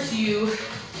force you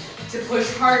to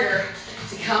push harder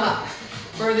to come up.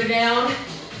 Further down,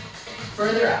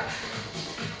 further up.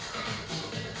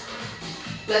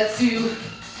 Let's do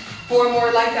 4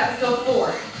 more like that. So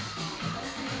 4,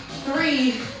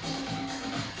 3,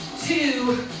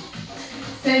 2,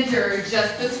 center,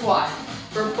 just the squat.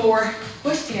 For 4,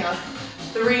 push down.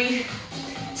 3,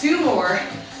 2 more.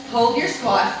 Hold your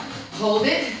squat, hold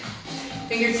it.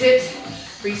 Fingertips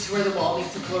reach to where the wall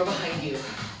meets the floor behind you.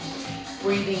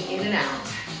 Breathing in and out.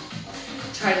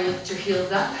 Try to lift your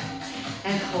heels up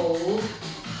and hold.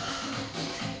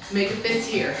 Make a fist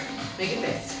here, make a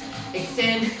fist.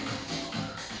 Extend.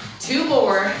 2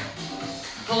 more.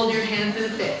 Hold your hands in a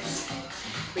fist.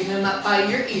 Bring them up by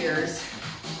your ears.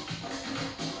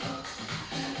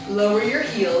 Lower your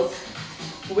heels.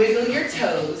 Wiggle your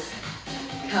toes.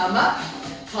 Come up.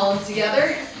 Palms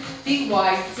together. Feet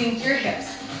wide. Sink your hips.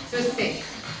 So sink.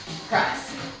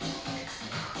 Press.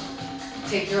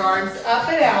 Take your arms up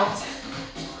and out.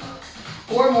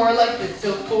 4 more like this.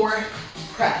 So 4.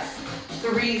 Press.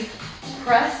 3.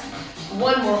 Press.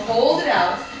 1 more. Hold it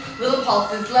out. Little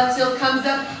pulses. Left heel comes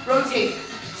up. Rotate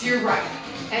to your right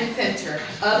and center.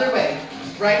 Other way.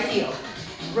 Right heel.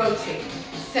 Rotate.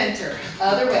 Center.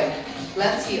 Other way.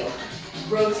 Left heel.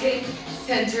 Rotate.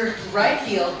 Center. Right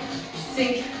heel.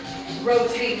 Sink.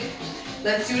 Rotate.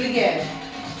 Let's do it again.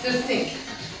 So sink.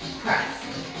 Press.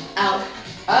 Out.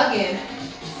 Again.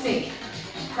 Sink.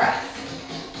 Press.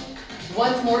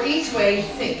 Once more each way.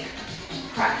 Sink.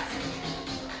 Press.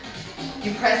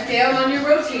 You press down on your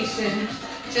rotation.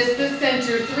 Just the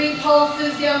center. 3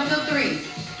 pulses down. So 3,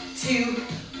 2,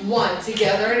 1.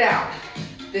 Together and out.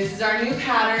 This is our new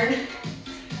pattern.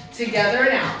 Together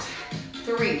and out.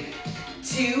 3,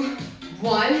 2,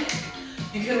 1.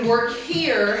 You can work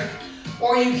here,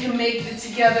 or you can make the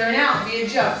together and out be a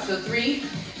jump. So 3,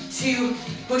 2,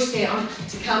 push down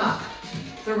to come up.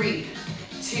 3,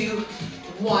 2,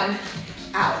 1,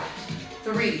 out.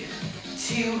 3,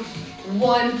 2,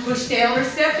 1, push down or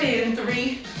step in.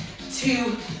 3,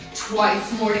 2,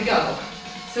 twice more to go.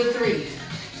 So 3,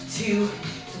 2,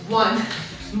 1,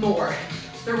 more.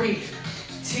 3,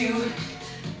 2,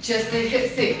 just the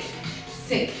hip sink.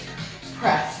 Sink,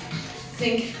 press,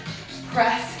 sink,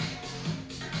 press.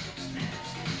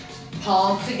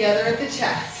 Palms together at the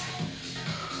chest.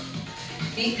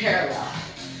 Feet parallel.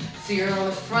 So you're on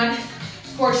the front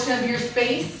portion of your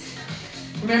space.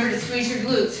 Remember to squeeze your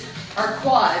glutes. Our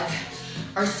quads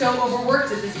are so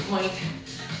overworked at this point.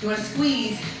 You want to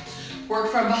squeeze, work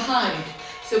from behind.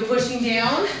 So pushing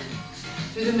down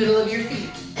through the middle of your feet.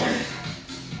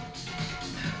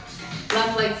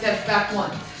 Left leg steps back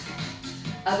once.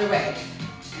 Other way.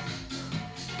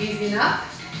 Easy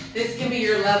enough. This can be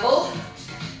your level.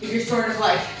 If you're sort of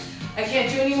like, I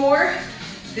can't do anymore,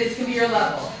 this can be your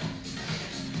level.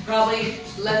 Probably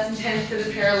less intense than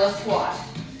the parallel squat.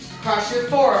 Cross your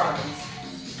forearms.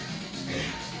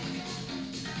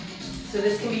 So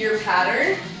this can be your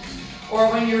pattern, or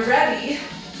when you're ready,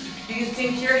 you can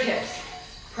sink your hips.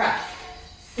 Press,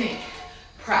 sink,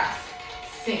 press,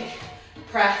 sink,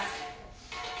 press.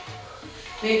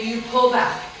 Maybe you pull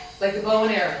back like a bow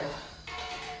and arrow.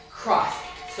 Cross.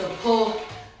 So pull,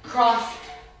 cross,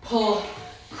 pull,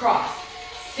 cross.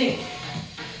 Sink.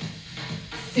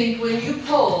 Sink when you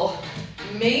pull.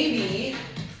 Maybe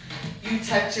you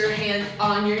touch your hands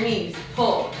on your knees.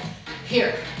 Pull.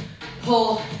 Here.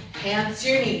 Pull. Hands to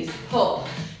your knees. Pull.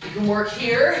 You can work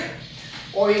here,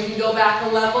 or you can go back a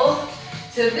level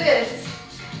to this.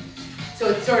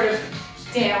 So it's sort of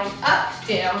down, up,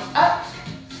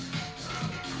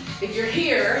 If you're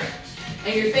here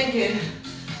and you're thinking,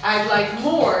 I'd like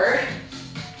more,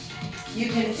 you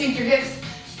can sink your hips,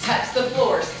 touch the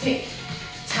floor, sink,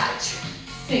 touch,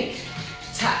 sink,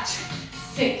 touch,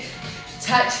 sink,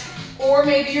 touch, or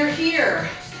maybe you're here.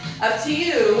 Up to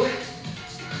you.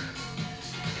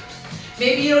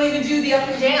 Maybe you don't even do the up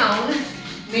and down.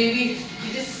 Maybe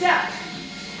you just step.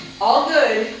 All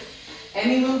good.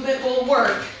 Any movement will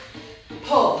work.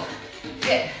 Pull,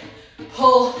 hit,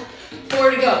 pull,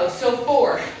 4 to go. So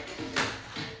 4.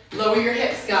 Lower your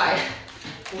hips, guy.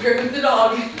 Where comes the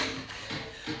dog?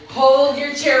 Hold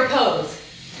your chair pose.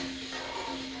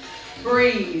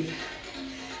 Breathe.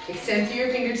 Extend through your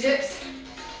fingertips.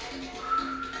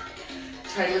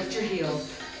 Try to lift your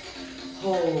heels.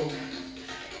 Hold.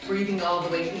 Breathing all the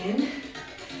way in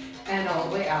and all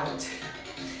the way out.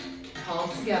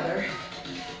 Palms together.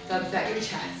 Thumbs at your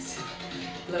chest.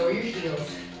 Lower your heels.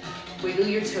 Wiggle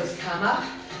your toes. Come up.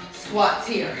 Squats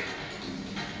here.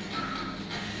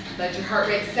 Let your heart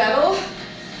rate settle.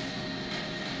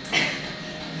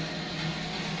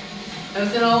 That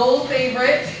was an old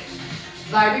favorite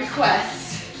by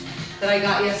request that I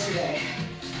got yesterday.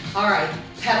 All right,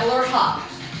 pedal or hop.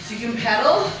 So you can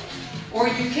pedal or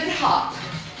you can hop.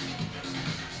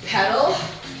 Pedal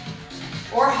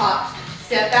or hop.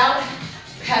 Step out,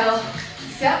 pedal,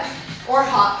 step or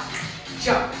hop,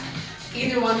 jump.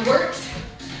 Either one works.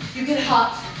 You can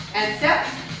hop and step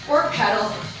or pedal,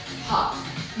 hop.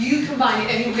 You combine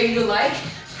it any way you like.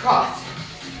 Cross,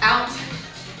 out.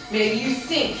 Maybe you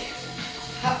sink,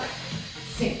 up,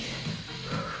 sink.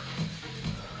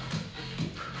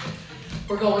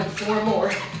 We're going 4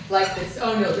 more like this.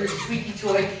 Oh no, there's a squeaky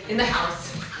toy in the house.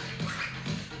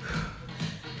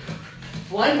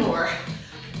 1 more.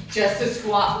 Just a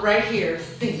squat right here.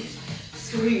 Sink,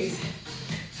 squeeze.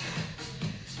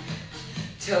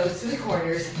 Toes to the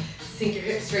corners. Sink your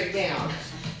hips straight down.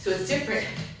 So it's different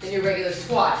than your regular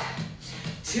squat.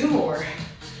 2 more.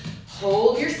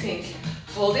 Hold your sink.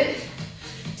 Hold it.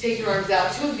 Take your arms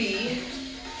out to a V.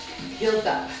 Heels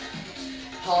up.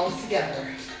 Palms together.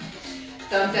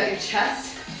 Thumbs at your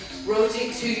chest.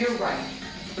 Rotate to your right.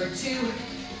 For 2,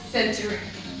 center,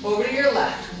 over to your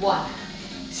left. 1,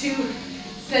 2,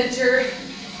 center,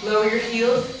 lower your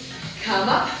heels, come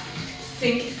up,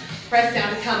 sink, press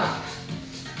down to come up.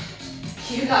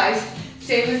 You guys,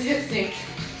 stay in this hip sink.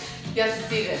 You have to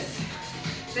see this.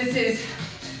 This is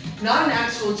not an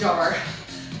actual jar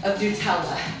of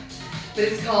Nutella, but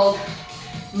it's called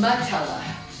Muttella,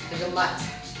 like a mutt.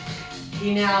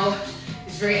 He now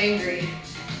is very angry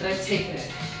that I've taken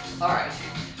it. All right,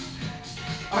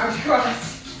 arms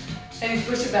crossed, and he's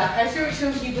push it back. I threw it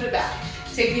to him, he put it back.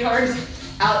 Take the arms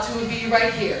out to a V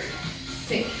right here.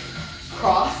 Sink,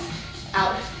 cross,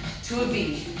 out to a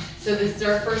V. So this is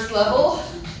our first level,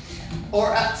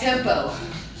 or up tempo.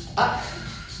 Up,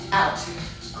 out,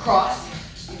 cross,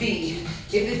 V.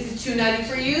 If this is too nutty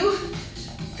for you,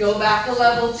 go back a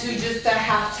level to just that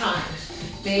half time.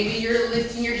 Maybe you're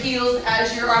lifting your heels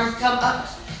as your arms come up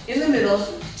in the middle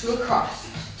to a cross.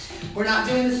 We're not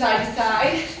doing the side to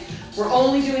side. We're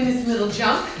only doing this middle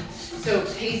jump. So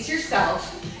pace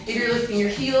yourself. If you're lifting your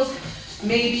heels,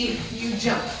 maybe you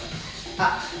jump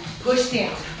up, push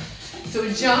down. So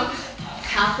a jump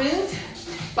happens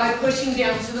by pushing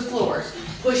down to the floor.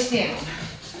 Push down.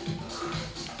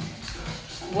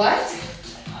 What?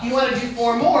 You want to do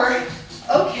 4 more?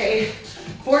 Okay,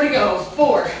 4 to go.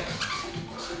 4,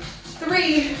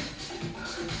 3,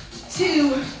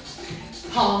 2,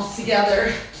 palms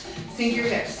together. Sink your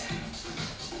hips.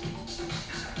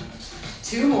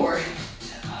 2 more.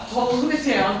 Hold it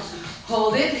down.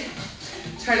 Hold it.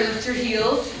 Try to lift your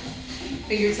heels.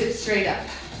 Fingertips straight up.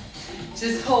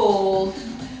 Just hold.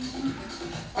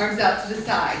 Arms out to the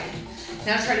side.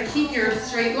 Now try to keep your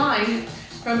straight line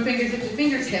from fingertip to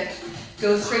fingertip.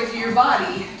 Go straight through your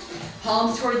body.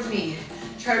 Palms towards me.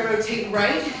 Try to rotate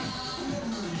right.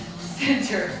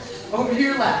 Center. Over to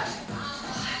your left.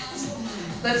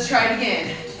 Let's try it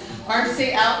again. Arms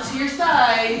stay out to your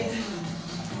sides.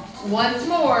 Once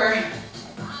more.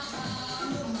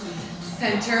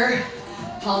 Center,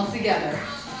 palms together.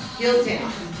 Heels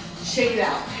down. Shake it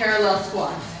out. Parallel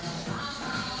squats.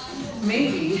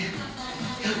 Maybe.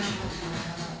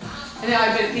 And now I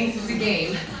bet it thinks it's a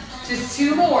game. Just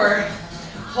 2 more.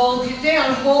 Hold it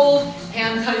down. Hold.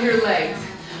 Hands on your legs.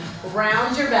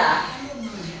 Round your back.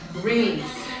 Release.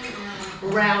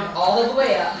 Round all the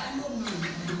way up.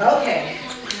 Okay.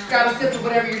 Grab a sip of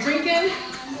whatever you're drinking.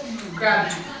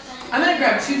 I'm gonna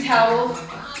grab 2 towels.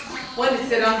 One to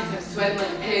sit on because I'm sweating like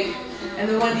a pig, and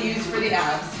the one to use for the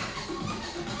abs.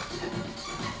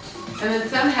 And then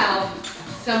somehow,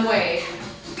 some way,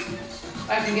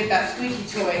 I can get that squeaky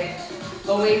toy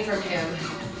away from him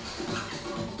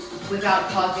without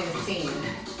causing a scene.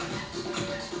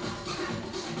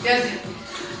 Yes,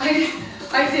 I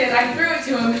did. I threw it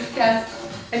to him, yes,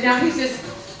 and now he's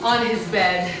just on his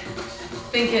bed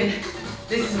thinking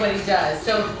this is what he does.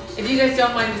 So if you guys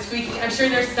don't mind the squeaking, I'm sure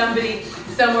there's somebody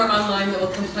somewhere online that will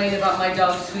complain about my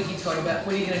dog's squeaky toy, but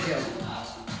what are you gonna do?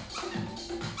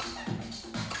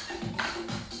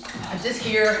 I'm just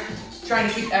here trying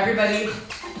to keep everybody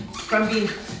from being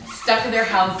stuck in their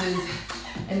houses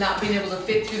and not being able to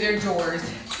fit through their doors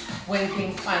when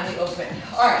things finally open.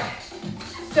 All right,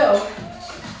 so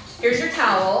here's your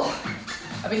towel.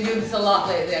 I've been doing this a lot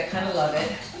lately, I kind of love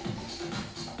it.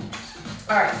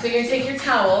 All right, so you're gonna take your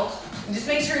towel and just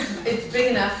make sure it's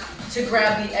big enough to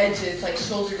grab the edges, like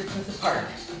shoulder distance apart.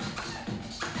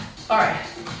 All right,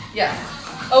 yes.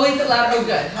 Oh, is it loud? Oh,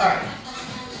 good, all right.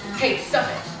 Okay, stop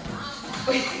it.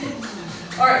 Wait.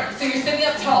 All right, so you're sitting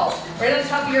up tall, right on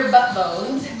top of your butt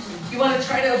bones. You want to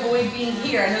try to avoid being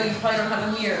here. I know you probably don't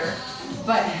have a mirror,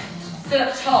 but sit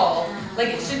up tall. Like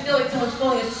it should feel like someone's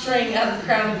pulling a string out of the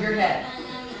crown of your head.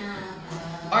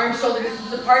 Arms shoulder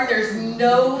distance apart. There's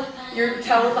no, your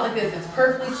towel's not like this. It's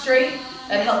perfectly straight.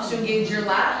 That helps to engage your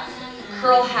lats.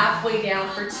 Curl halfway down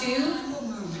for 2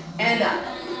 and up.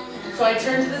 So I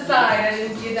turn to the side. I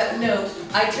didn't give that note.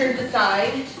 I turn to the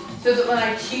side so that when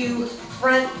I cue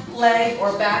front leg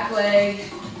or back leg,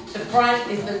 the front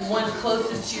is the one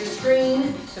closest to your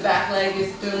screen. The back leg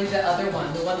is clearly the other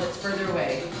one, the one that's further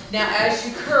away. Now as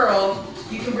you curl,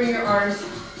 you can bring your arms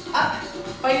up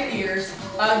by your ears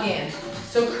again.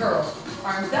 So curl,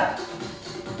 arms up.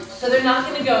 So they're not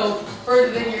gonna go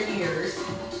further than your ears.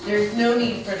 There's no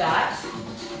need for that.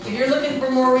 If you're looking for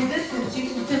more resistance,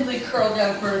 you can simply curl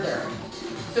down further.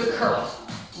 So curl,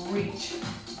 reach,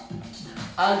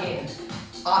 again.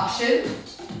 Option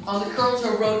on the curl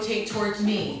to rotate towards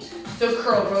me. So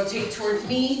curl, rotate towards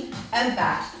me and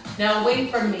back. Now away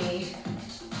from me,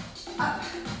 up.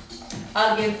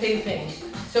 Again, same thing.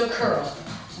 So curl,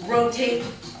 rotate,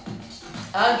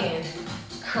 again,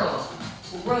 curl,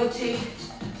 rotate.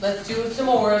 Let's do some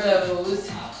more of those.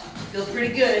 Feels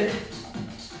pretty good.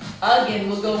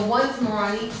 Again, we'll go once more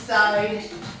on each side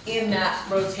in that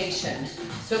rotation.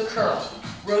 So curl,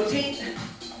 rotate,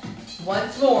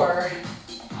 once more.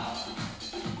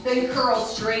 Then curl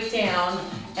straight down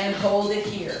and hold it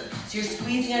here. So you're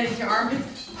squeezing underneath your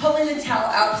armpits, pulling the towel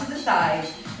out to the side.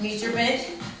 Knees are bent.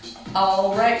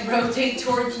 All right, rotate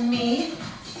towards me.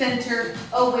 Center,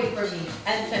 away from me,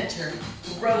 and center.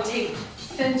 Rotate,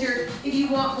 center. If you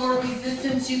want more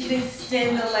resistance, you can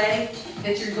extend the leg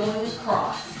that you're going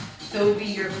across. So it would be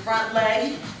your front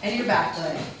leg and your back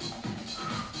leg.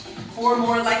 4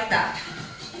 more like that.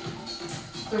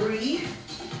 3,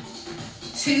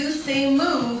 2, same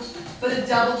move, but a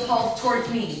double pulse towards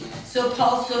me. So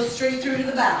pulse goes straight through to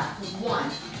the back.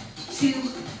 1, 2,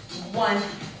 1,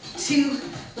 2.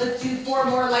 Let's do 4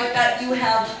 more like that. You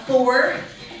have 4,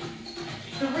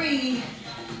 3,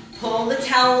 pull the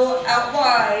towel out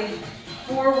wide,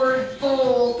 forward,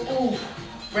 fold, ooh.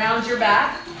 Round your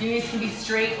back. Your knees can be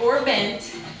straight or bent.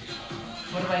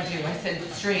 What do? I said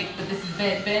straight, but this is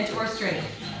bent or straight.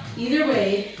 Either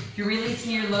way, you're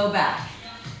releasing your low back.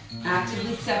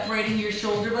 Actively separating your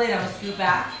shoulder blade. I'm gonna scoot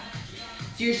back.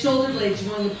 So your shoulder blades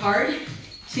going apart.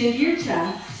 Chin to your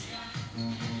chest.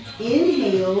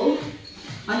 Inhale.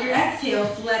 On your exhale,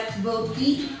 flex both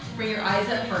feet. Bring your eyes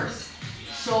up first.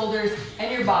 Shoulders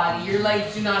and your body. Your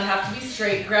legs do not have to be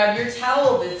straight. Grab your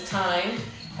towel this time.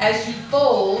 As you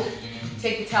fold,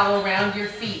 take the towel around your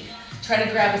feet. Try to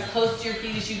grab as close to your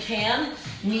feet as you can.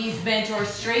 Knees bent or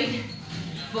straight.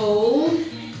 Fold.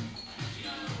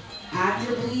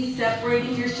 Actively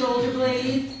separating your shoulder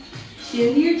blades.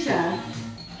 Chin to your chest.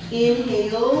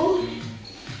 Inhale.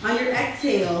 On your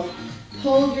exhale,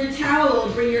 hold your towel.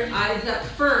 Bring your eyes up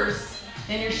first,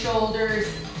 then your shoulders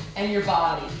and your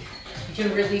body. You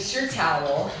can release your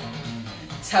towel.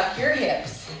 Tuck your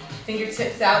hips.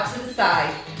 Fingertips out to the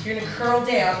side. You're gonna curl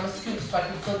down. I'm gonna scoot so I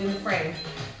can still be in the frame.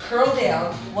 Curl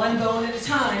down, one bone at a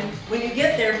time. When you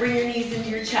get there, bring your knees into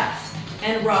your chest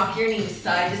and rock your knees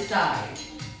side to side.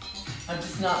 I'm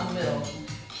just not in the middle.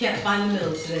 Can't find the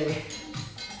middle today.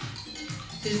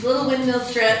 So just a little windmill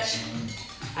stretch.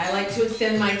 I like to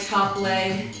extend my top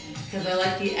leg because I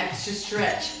like the extra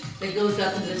stretch that goes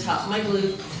up into the top of my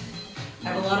glutes. I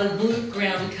have a lot of glute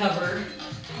ground to cover.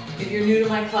 If you're new to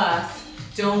my class,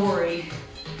 don't worry.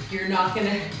 Your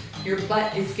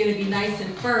butt is gonna be nice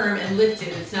and firm and lifted.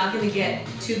 It's not gonna get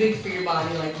too big for your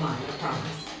body like mine, I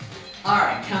promise. All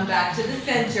right, come back to the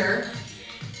center.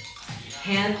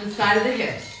 Hands to the side of the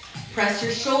hips. Press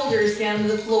your shoulders down to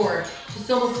the floor. Just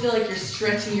almost feel like you're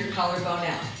stretching your collarbone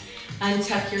out.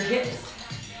 Untuck your hips,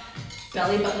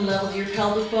 belly button level to your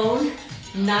pelvic bone,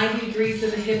 90 degrees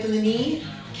of the hip and the knee,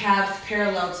 calves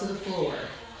parallel to the floor.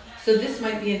 So this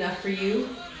might be enough for you.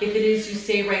 If it is, you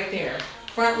stay right there.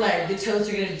 Front leg, the toes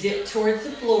are gonna dip towards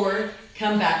the floor,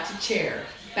 come back to chair.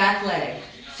 Back leg.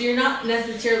 So you're not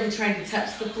necessarily trying to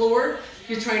touch the floor,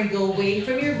 you're trying to go away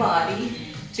from your body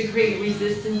to create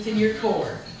resistance in your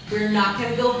core. We're not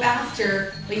gonna go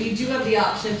faster, but you do have the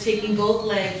option of taking both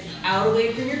legs out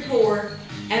away from your core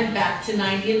and back to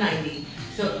 90 and 90.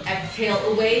 So exhale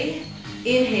away,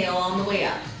 inhale on the way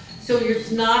up. So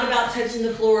it's not about touching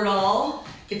the floor at all.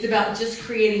 It's about just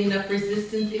creating enough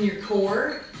resistance in your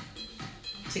core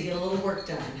to get a little work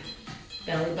done.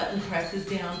 Belly button presses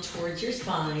down towards your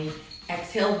spine.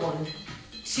 Exhale, 1,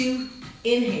 2,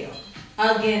 inhale.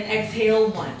 Again, exhale,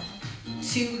 1,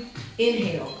 2,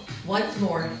 inhale. Once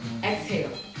more,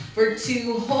 exhale. For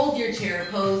 2, hold your chair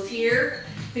pose here.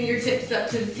 Fingertips up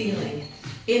to the ceiling.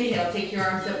 Inhale, take your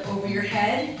arms up over your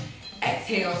head.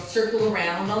 Exhale, circle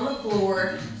around on the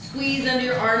floor. Squeeze under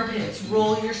your armpits,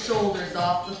 roll your shoulders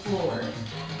off the floor.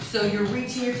 So you're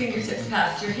reaching your fingertips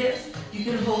past your hips. You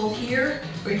can hold here,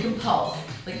 or you can pulse,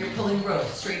 like you're pulling rope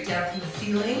straight down from the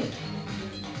ceiling.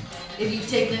 If you've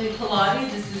taken any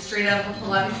Pilates, this is straight out of a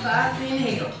Pilates class.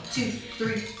 Inhale, 2,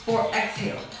 3, 4,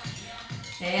 exhale.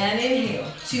 And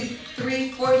inhale, 2,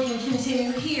 3, 4. You can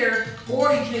continue here,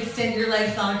 or you can extend your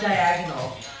legs on a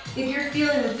diagonal. If you're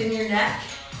feeling this in your neck,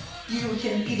 you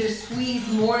can either squeeze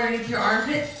more underneath your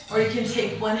armpits, or you can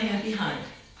take one hand behind.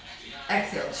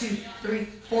 Exhale, 2, 3,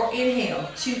 4, inhale,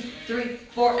 2, 3,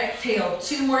 4, exhale.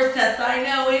 2 more sets, I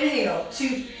know, inhale,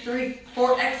 2, 3,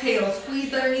 4, exhale.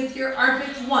 Squeeze underneath your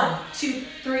armpits, 1, 2,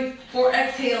 3, 4,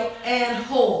 exhale, and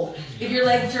hold. If your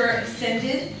legs are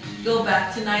extended, go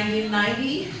back to 90 and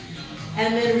 90,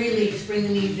 and then release, bring the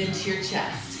knees into your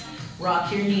chest. Rock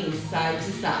your knees side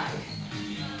to side.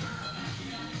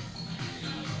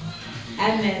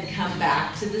 And then come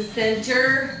back to the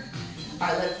center. All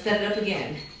right, let's set it up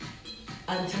again.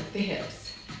 Untuck the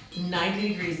hips. 90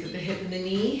 degrees at the hip and the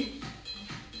knee.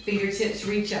 Fingertips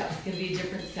reach up. It's gonna be a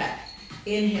different set.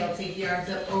 Inhale, take the arms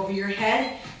up over your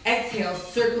head. Exhale,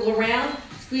 circle around.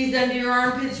 Squeeze under your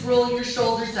armpits, roll your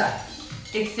shoulders up.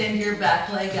 Extend your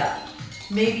back leg up.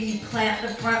 Maybe you plant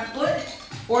the front foot,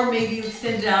 or maybe you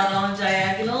extend it out on a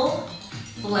diagonal.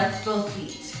 Flex both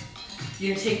feet.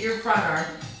 You're gonna take your front arm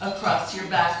across your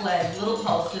back leg. Little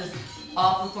pulses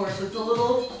off the floor. So it's a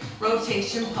little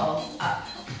rotation pulse, up,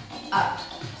 up.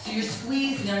 So you're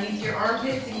squeezing underneath your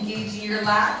armpits, engaging your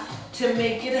lats to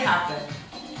make it happen.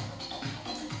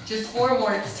 Just 4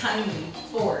 more, it's tiny.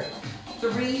 4,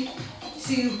 3,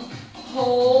 2,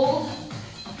 hold.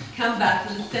 Come back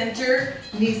to the center,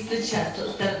 knees to the chest.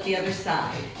 Let's set up the other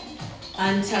side.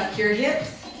 Untuck your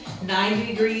hips, 90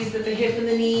 degrees at the hip and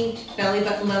the knee, belly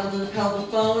button level to the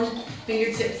pelvic bone,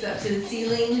 fingertips up to the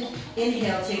ceiling.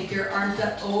 Inhale, take your arms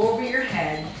up over your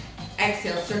head.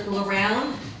 Exhale, circle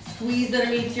around, squeeze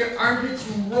underneath your armpits,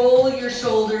 roll your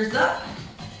shoulders up,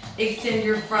 extend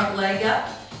your front leg up,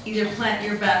 either plant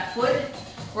your back foot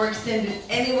or extend it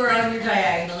anywhere on your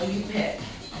diagonal you pick.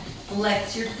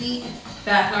 Flex your feet,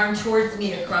 back arm towards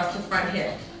me across the front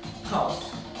hip.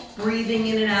 Pulse, breathing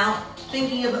in and out,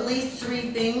 thinking of at least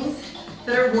 3 things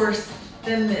that are worse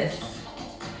than this.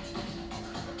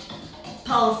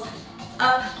 Pulse,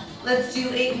 up. Let's do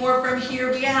 8 more from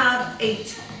here. We have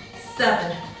 8,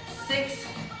 7, 6,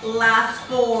 last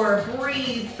 4.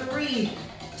 Breathe, 3,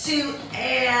 2,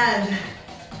 and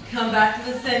come back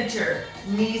to the center.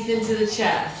 Knees into the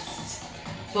chest.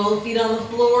 Both feet on the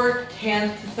floor,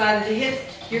 hands to the side of the hips.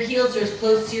 Your heels are as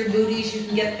close to your booty as you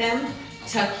can get them.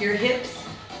 Tuck your hips.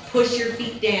 Push your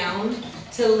feet down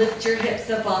to lift your hips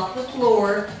up off the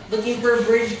floor. Looking for a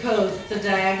bridge pose. It's a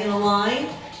diagonal line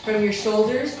from your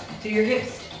shoulders to your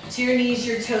hips to your knees.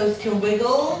 Your toes can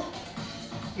wiggle.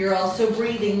 You're also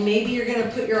breathing. Maybe you're going to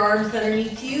put your arms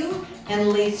underneath you and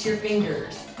lace your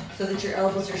fingers so that your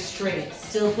elbows are straight.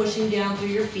 Still pushing down through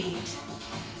your feet.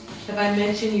 Have I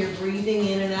mentioned you're breathing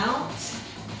in and out?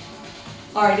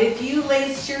 All right, if you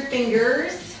laced your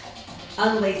fingers,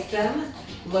 unlace them.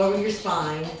 Lower your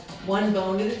spine, 1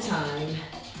 bone at a time.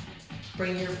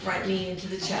 Bring your front knee into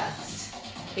the chest.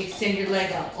 Extend your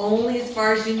leg up only as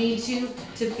far as you need to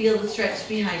feel the stretch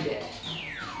behind it.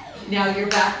 Now your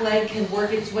back leg can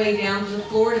work its way down to the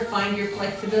floor to find your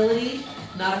flexibility.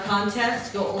 Not a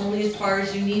contest, go only as far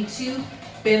as you need to.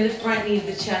 Bend the front knee to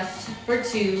the chest for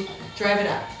 2, drive it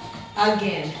up.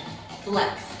 Again,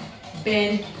 flex,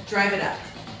 bend, drive it up.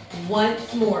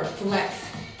 Once more, flex,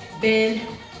 bend,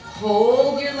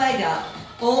 hold your leg up,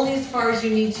 only as far as you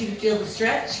need to feel the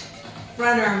stretch.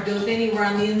 Front arm goes anywhere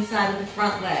on the inside of the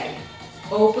front leg.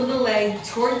 Open the leg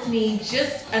towards me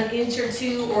just an inch or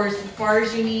two or as far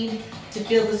as you need to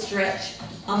feel the stretch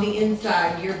on the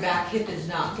inside. Your back hip is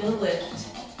not going to lift.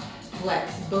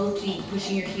 Flex both feet,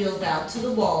 pushing your heels out to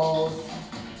the walls.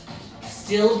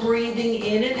 Still breathing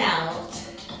in and out.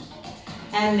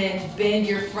 And then bend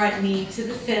your front knee to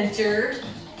the center.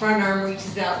 Front arm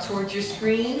reaches out towards your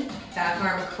screen. Back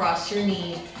arm across your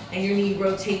knee. And your knee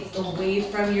rotates away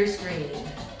from your screen.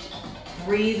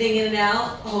 Breathing in and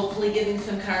out, hopefully getting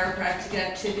some chiropractic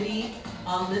activity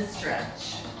on this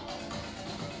stretch.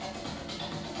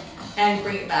 And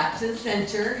bring it back to the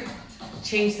center.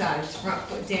 Change sides, front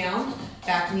foot down,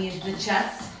 back knee into the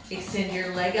chest. Extend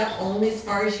your leg up only as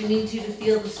far as you need to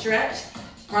feel the stretch.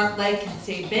 Front leg can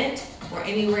stay bent or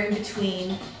anywhere in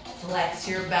between. Flex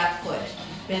your back foot.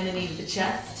 Bend the knee to the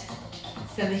chest.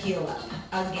 Send the heel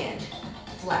up. Again.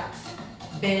 Flex.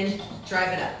 Bend, drive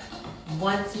it up.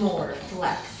 Once more,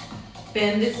 flex.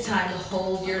 Bend this time,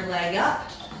 hold your leg up.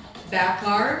 Back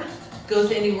arm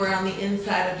goes anywhere on the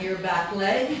inside of your back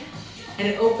leg. And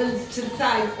it opens to the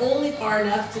side only far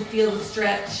enough to feel the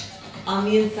stretch on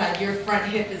the inside. Your front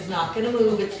hip is not going to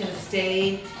move. It's going to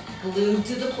stay glued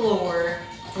to the floor.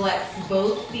 Flex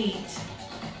both feet.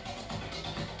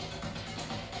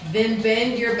 Then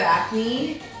bend your back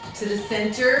knee to the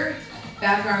center.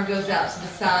 Back arm goes out to the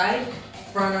side.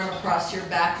 Front arm across your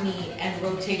back knee and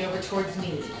rotate over towards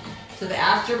me. So the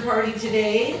after party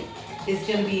today is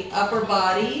going to be upper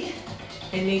body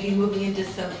and maybe moving into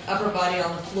some upper body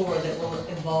on the floor that will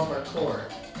involve our core.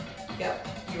 Yep,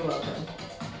 you're welcome.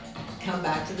 Come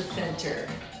back to the center.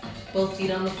 Both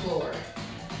feet on the floor.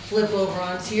 Flip over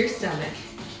onto your stomach.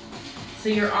 So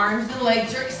your arms and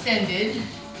legs are extended.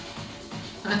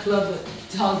 I love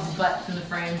the dog's butts in the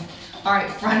frame. All right,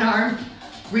 front arm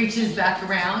reaches back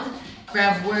around.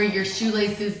 Grab where your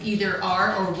shoelaces either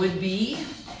are or would be.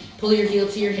 Pull your heel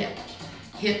to your hip.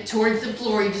 Hip towards the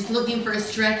floor. You're just looking for a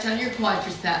stretch on your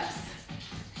quadriceps.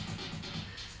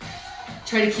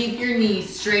 Try to keep your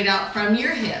knees straight out from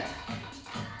your hip.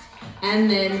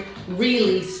 And then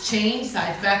release, change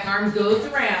sides. Back arm goes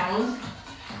around.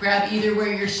 Grab either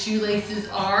where your shoelaces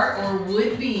are or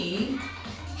would be.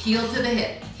 Heel to the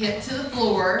hip, hip to the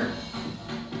floor.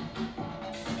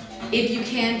 If you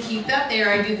can, keep that there.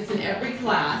 I do this in every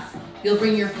class. You'll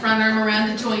bring your front arm around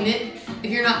to join it.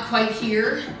 If you're not quite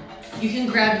here, you can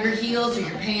grab your heels or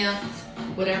your pants,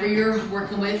 whatever you're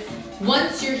working with.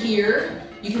 Once you're here,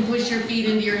 you can push your feet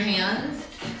into your hands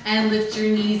and lift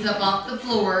your knees up off the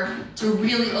floor to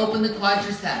really open the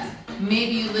quadriceps.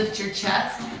 Maybe you lift your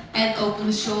chest and open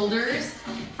the shoulders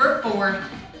for 4,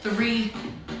 3,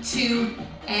 2,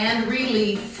 and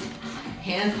release.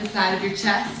 Hands to the side of your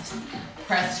chest.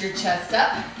 Press your chest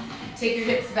up. Take your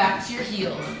hips back to your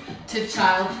heels. To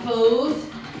child's pose.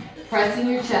 Pressing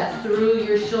your chest through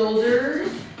your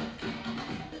shoulders.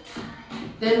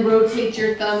 Then rotate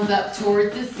your thumbs up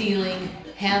towards the ceiling.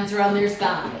 Hands are on their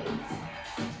sides.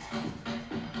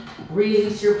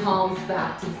 Release your palms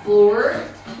back to the floor.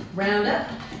 Round up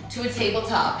to a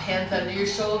tabletop. Hands under your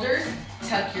shoulders.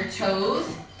 Tuck your toes.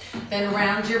 Then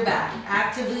round your back.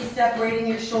 Actively separating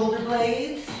your shoulder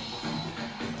blades.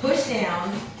 Push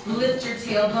down. Lift your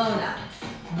tailbone up.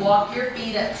 Walk your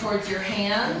feet up towards your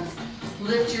hands.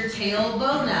 Lift your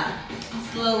tailbone up.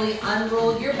 Slowly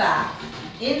unroll your back.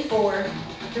 In 4,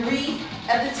 3,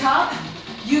 at the top.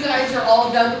 You guys are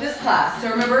all done with this class.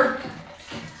 So remember,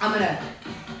 I'm gonna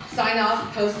sign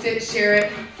off, post it, share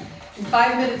it. In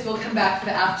 5 minutes, we'll come back to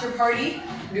the after party.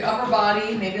 We'll do upper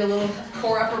body, maybe a little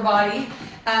core upper body.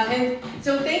 And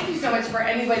so thank you so much for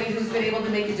anybody who's been able to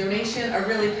make a donation. I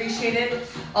really appreciate it.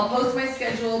 I'll post my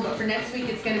schedule, but for next week,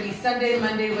 it's gonna be Sunday,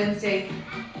 Monday, Wednesday,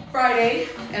 Friday,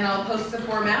 and I'll post the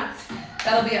formats.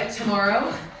 That'll be up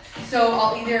tomorrow. So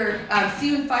I'll either see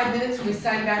you in 5 minutes when we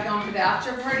sign back on for the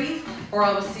after party, or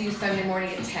I will see you Sunday morning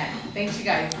at 10. Thanks, you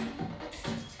guys.